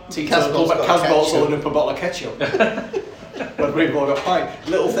and Casbolt's holding up a bottle of ketchup. When we've all got a pint.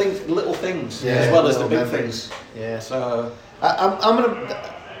 Little things as well as the big things. Yeah. So I'm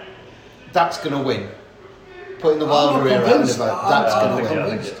gonna. That's gonna win. Putting the Wilder era out in the vote. That's gonna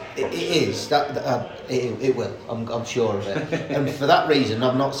win. It is. It will. I'm sure of it. And for that reason,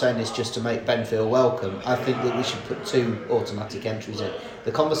 I'm not saying this just to make Ben feel welcome. I think that we should put 2 automatic entries in.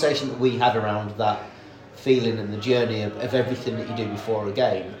 The conversation that we had around that feeling and the journey of everything that you do before a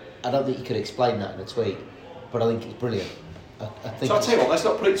game, I don't think you could explain that in a tweet, but I think it's brilliant. I think so I'll tell you what, let's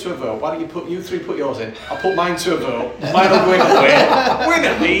not put it to a vote. Why don't you 3 put yours in? I'll put mine to a vote. Mine will win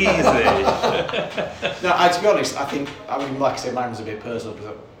it easy. No, to be honest, like I said, mine was a bit personal because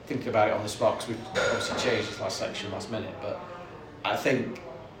I'm thinking about it on the spot because we've obviously changed this last section last minute, but I think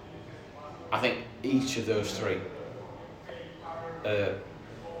each of those 3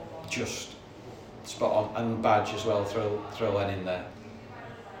 just spot on, and Badge as well, throw Len in there.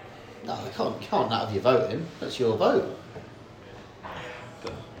 No, you can't not have your vote in. That's your vote.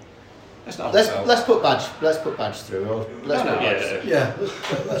 Let's put Badge through. Or let's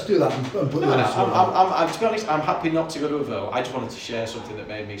do that and put the others. To be honest, I'm happy not to go to a vote. I just wanted to share something that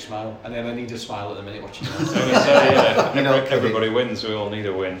made me smile, and then I need a smile at the minute watching that. Everybody wins. We all need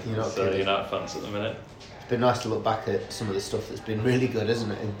a win. So United fans at the minute. been nice to look back at some of the stuff that's been really good, isn't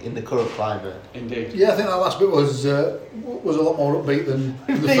it, in the current climate? Indeed. Yeah, I think that last bit was a lot more upbeat than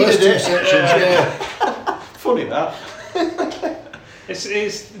the Needed first two it. sections. Yeah. Funny that.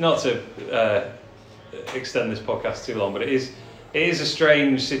 It's not to extend this podcast too long, but it is a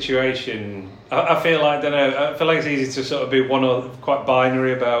strange situation. I feel like it's easy to sort of be quite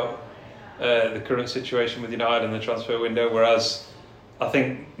binary about the current situation with United and the transfer window, whereas I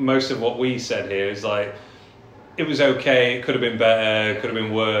think most of what we said here is like it was okay, it could have been better, it could have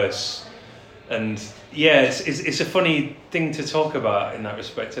been worse, and yeah, it's a funny thing to talk about in that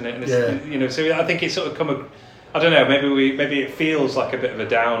respect, isn't it? And it's, so I think it's sort of I don't know, maybe it feels like a bit of a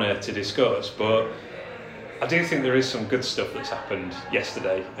downer to discuss, but I do think there is some good stuff that's happened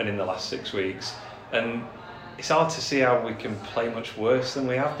yesterday and in the last 6 weeks, and it's hard to see how we can play much worse than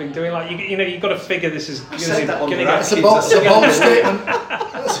we have been doing. Like you've got to figure this is going to get. It's a bold statement.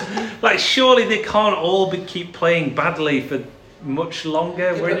 Like surely they can't all keep playing badly for much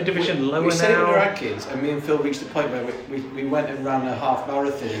longer. We're in a division lower now. We said it when we were at kids, and me and Phil reached the point where we went and ran a half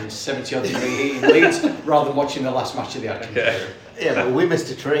marathon in 70 odd degree heat in Leeds rather than watching the last match of the Atkins period. Yeah, but we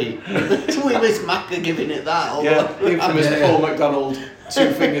missed a treat. We missed Macca giving it that. The infamous Paul McDonald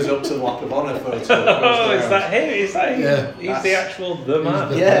 2 fingers up to the lap of honour photo. Oh, is that him? Is that him? Yeah. He's the actual the man.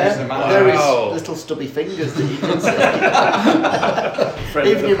 He's the man. There Wow. is little stubby fingers that you can see. Friend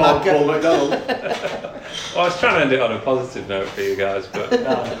Even of the your pod, Macca. Paul McDonald. Well, I was trying to end it on a positive note for you guys, but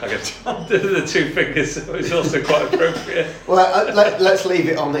I guess the 2 fingers is also quite appropriate. Well, let's leave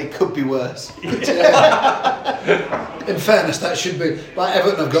it on. It could be worse. In fairness, that should be like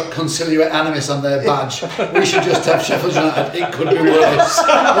Everton have got Conciliate Animus on their badge. We should just have Sheffield United. It could be worse.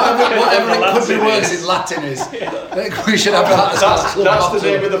 Whatever it could be worse in Latin is. We should have that as our club That's the motto.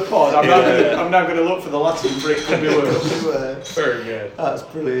 name of the pod. I'm now going to look for the Latin for it could be worse. Very good. That's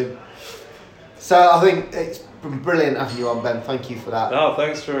brilliant. So I think it's been brilliant having you on, Ben. Thank you for that. No,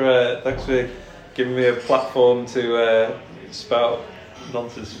 thanks for giving me a platform to spout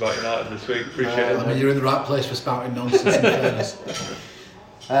nonsense about United this week. Appreciate it. I mean, you're in the right place for spouting nonsense. In fairness.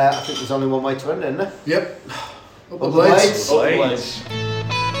 I think there's only one way to end it, isn't there? Yep. Up the Up the blades. blades. Blades.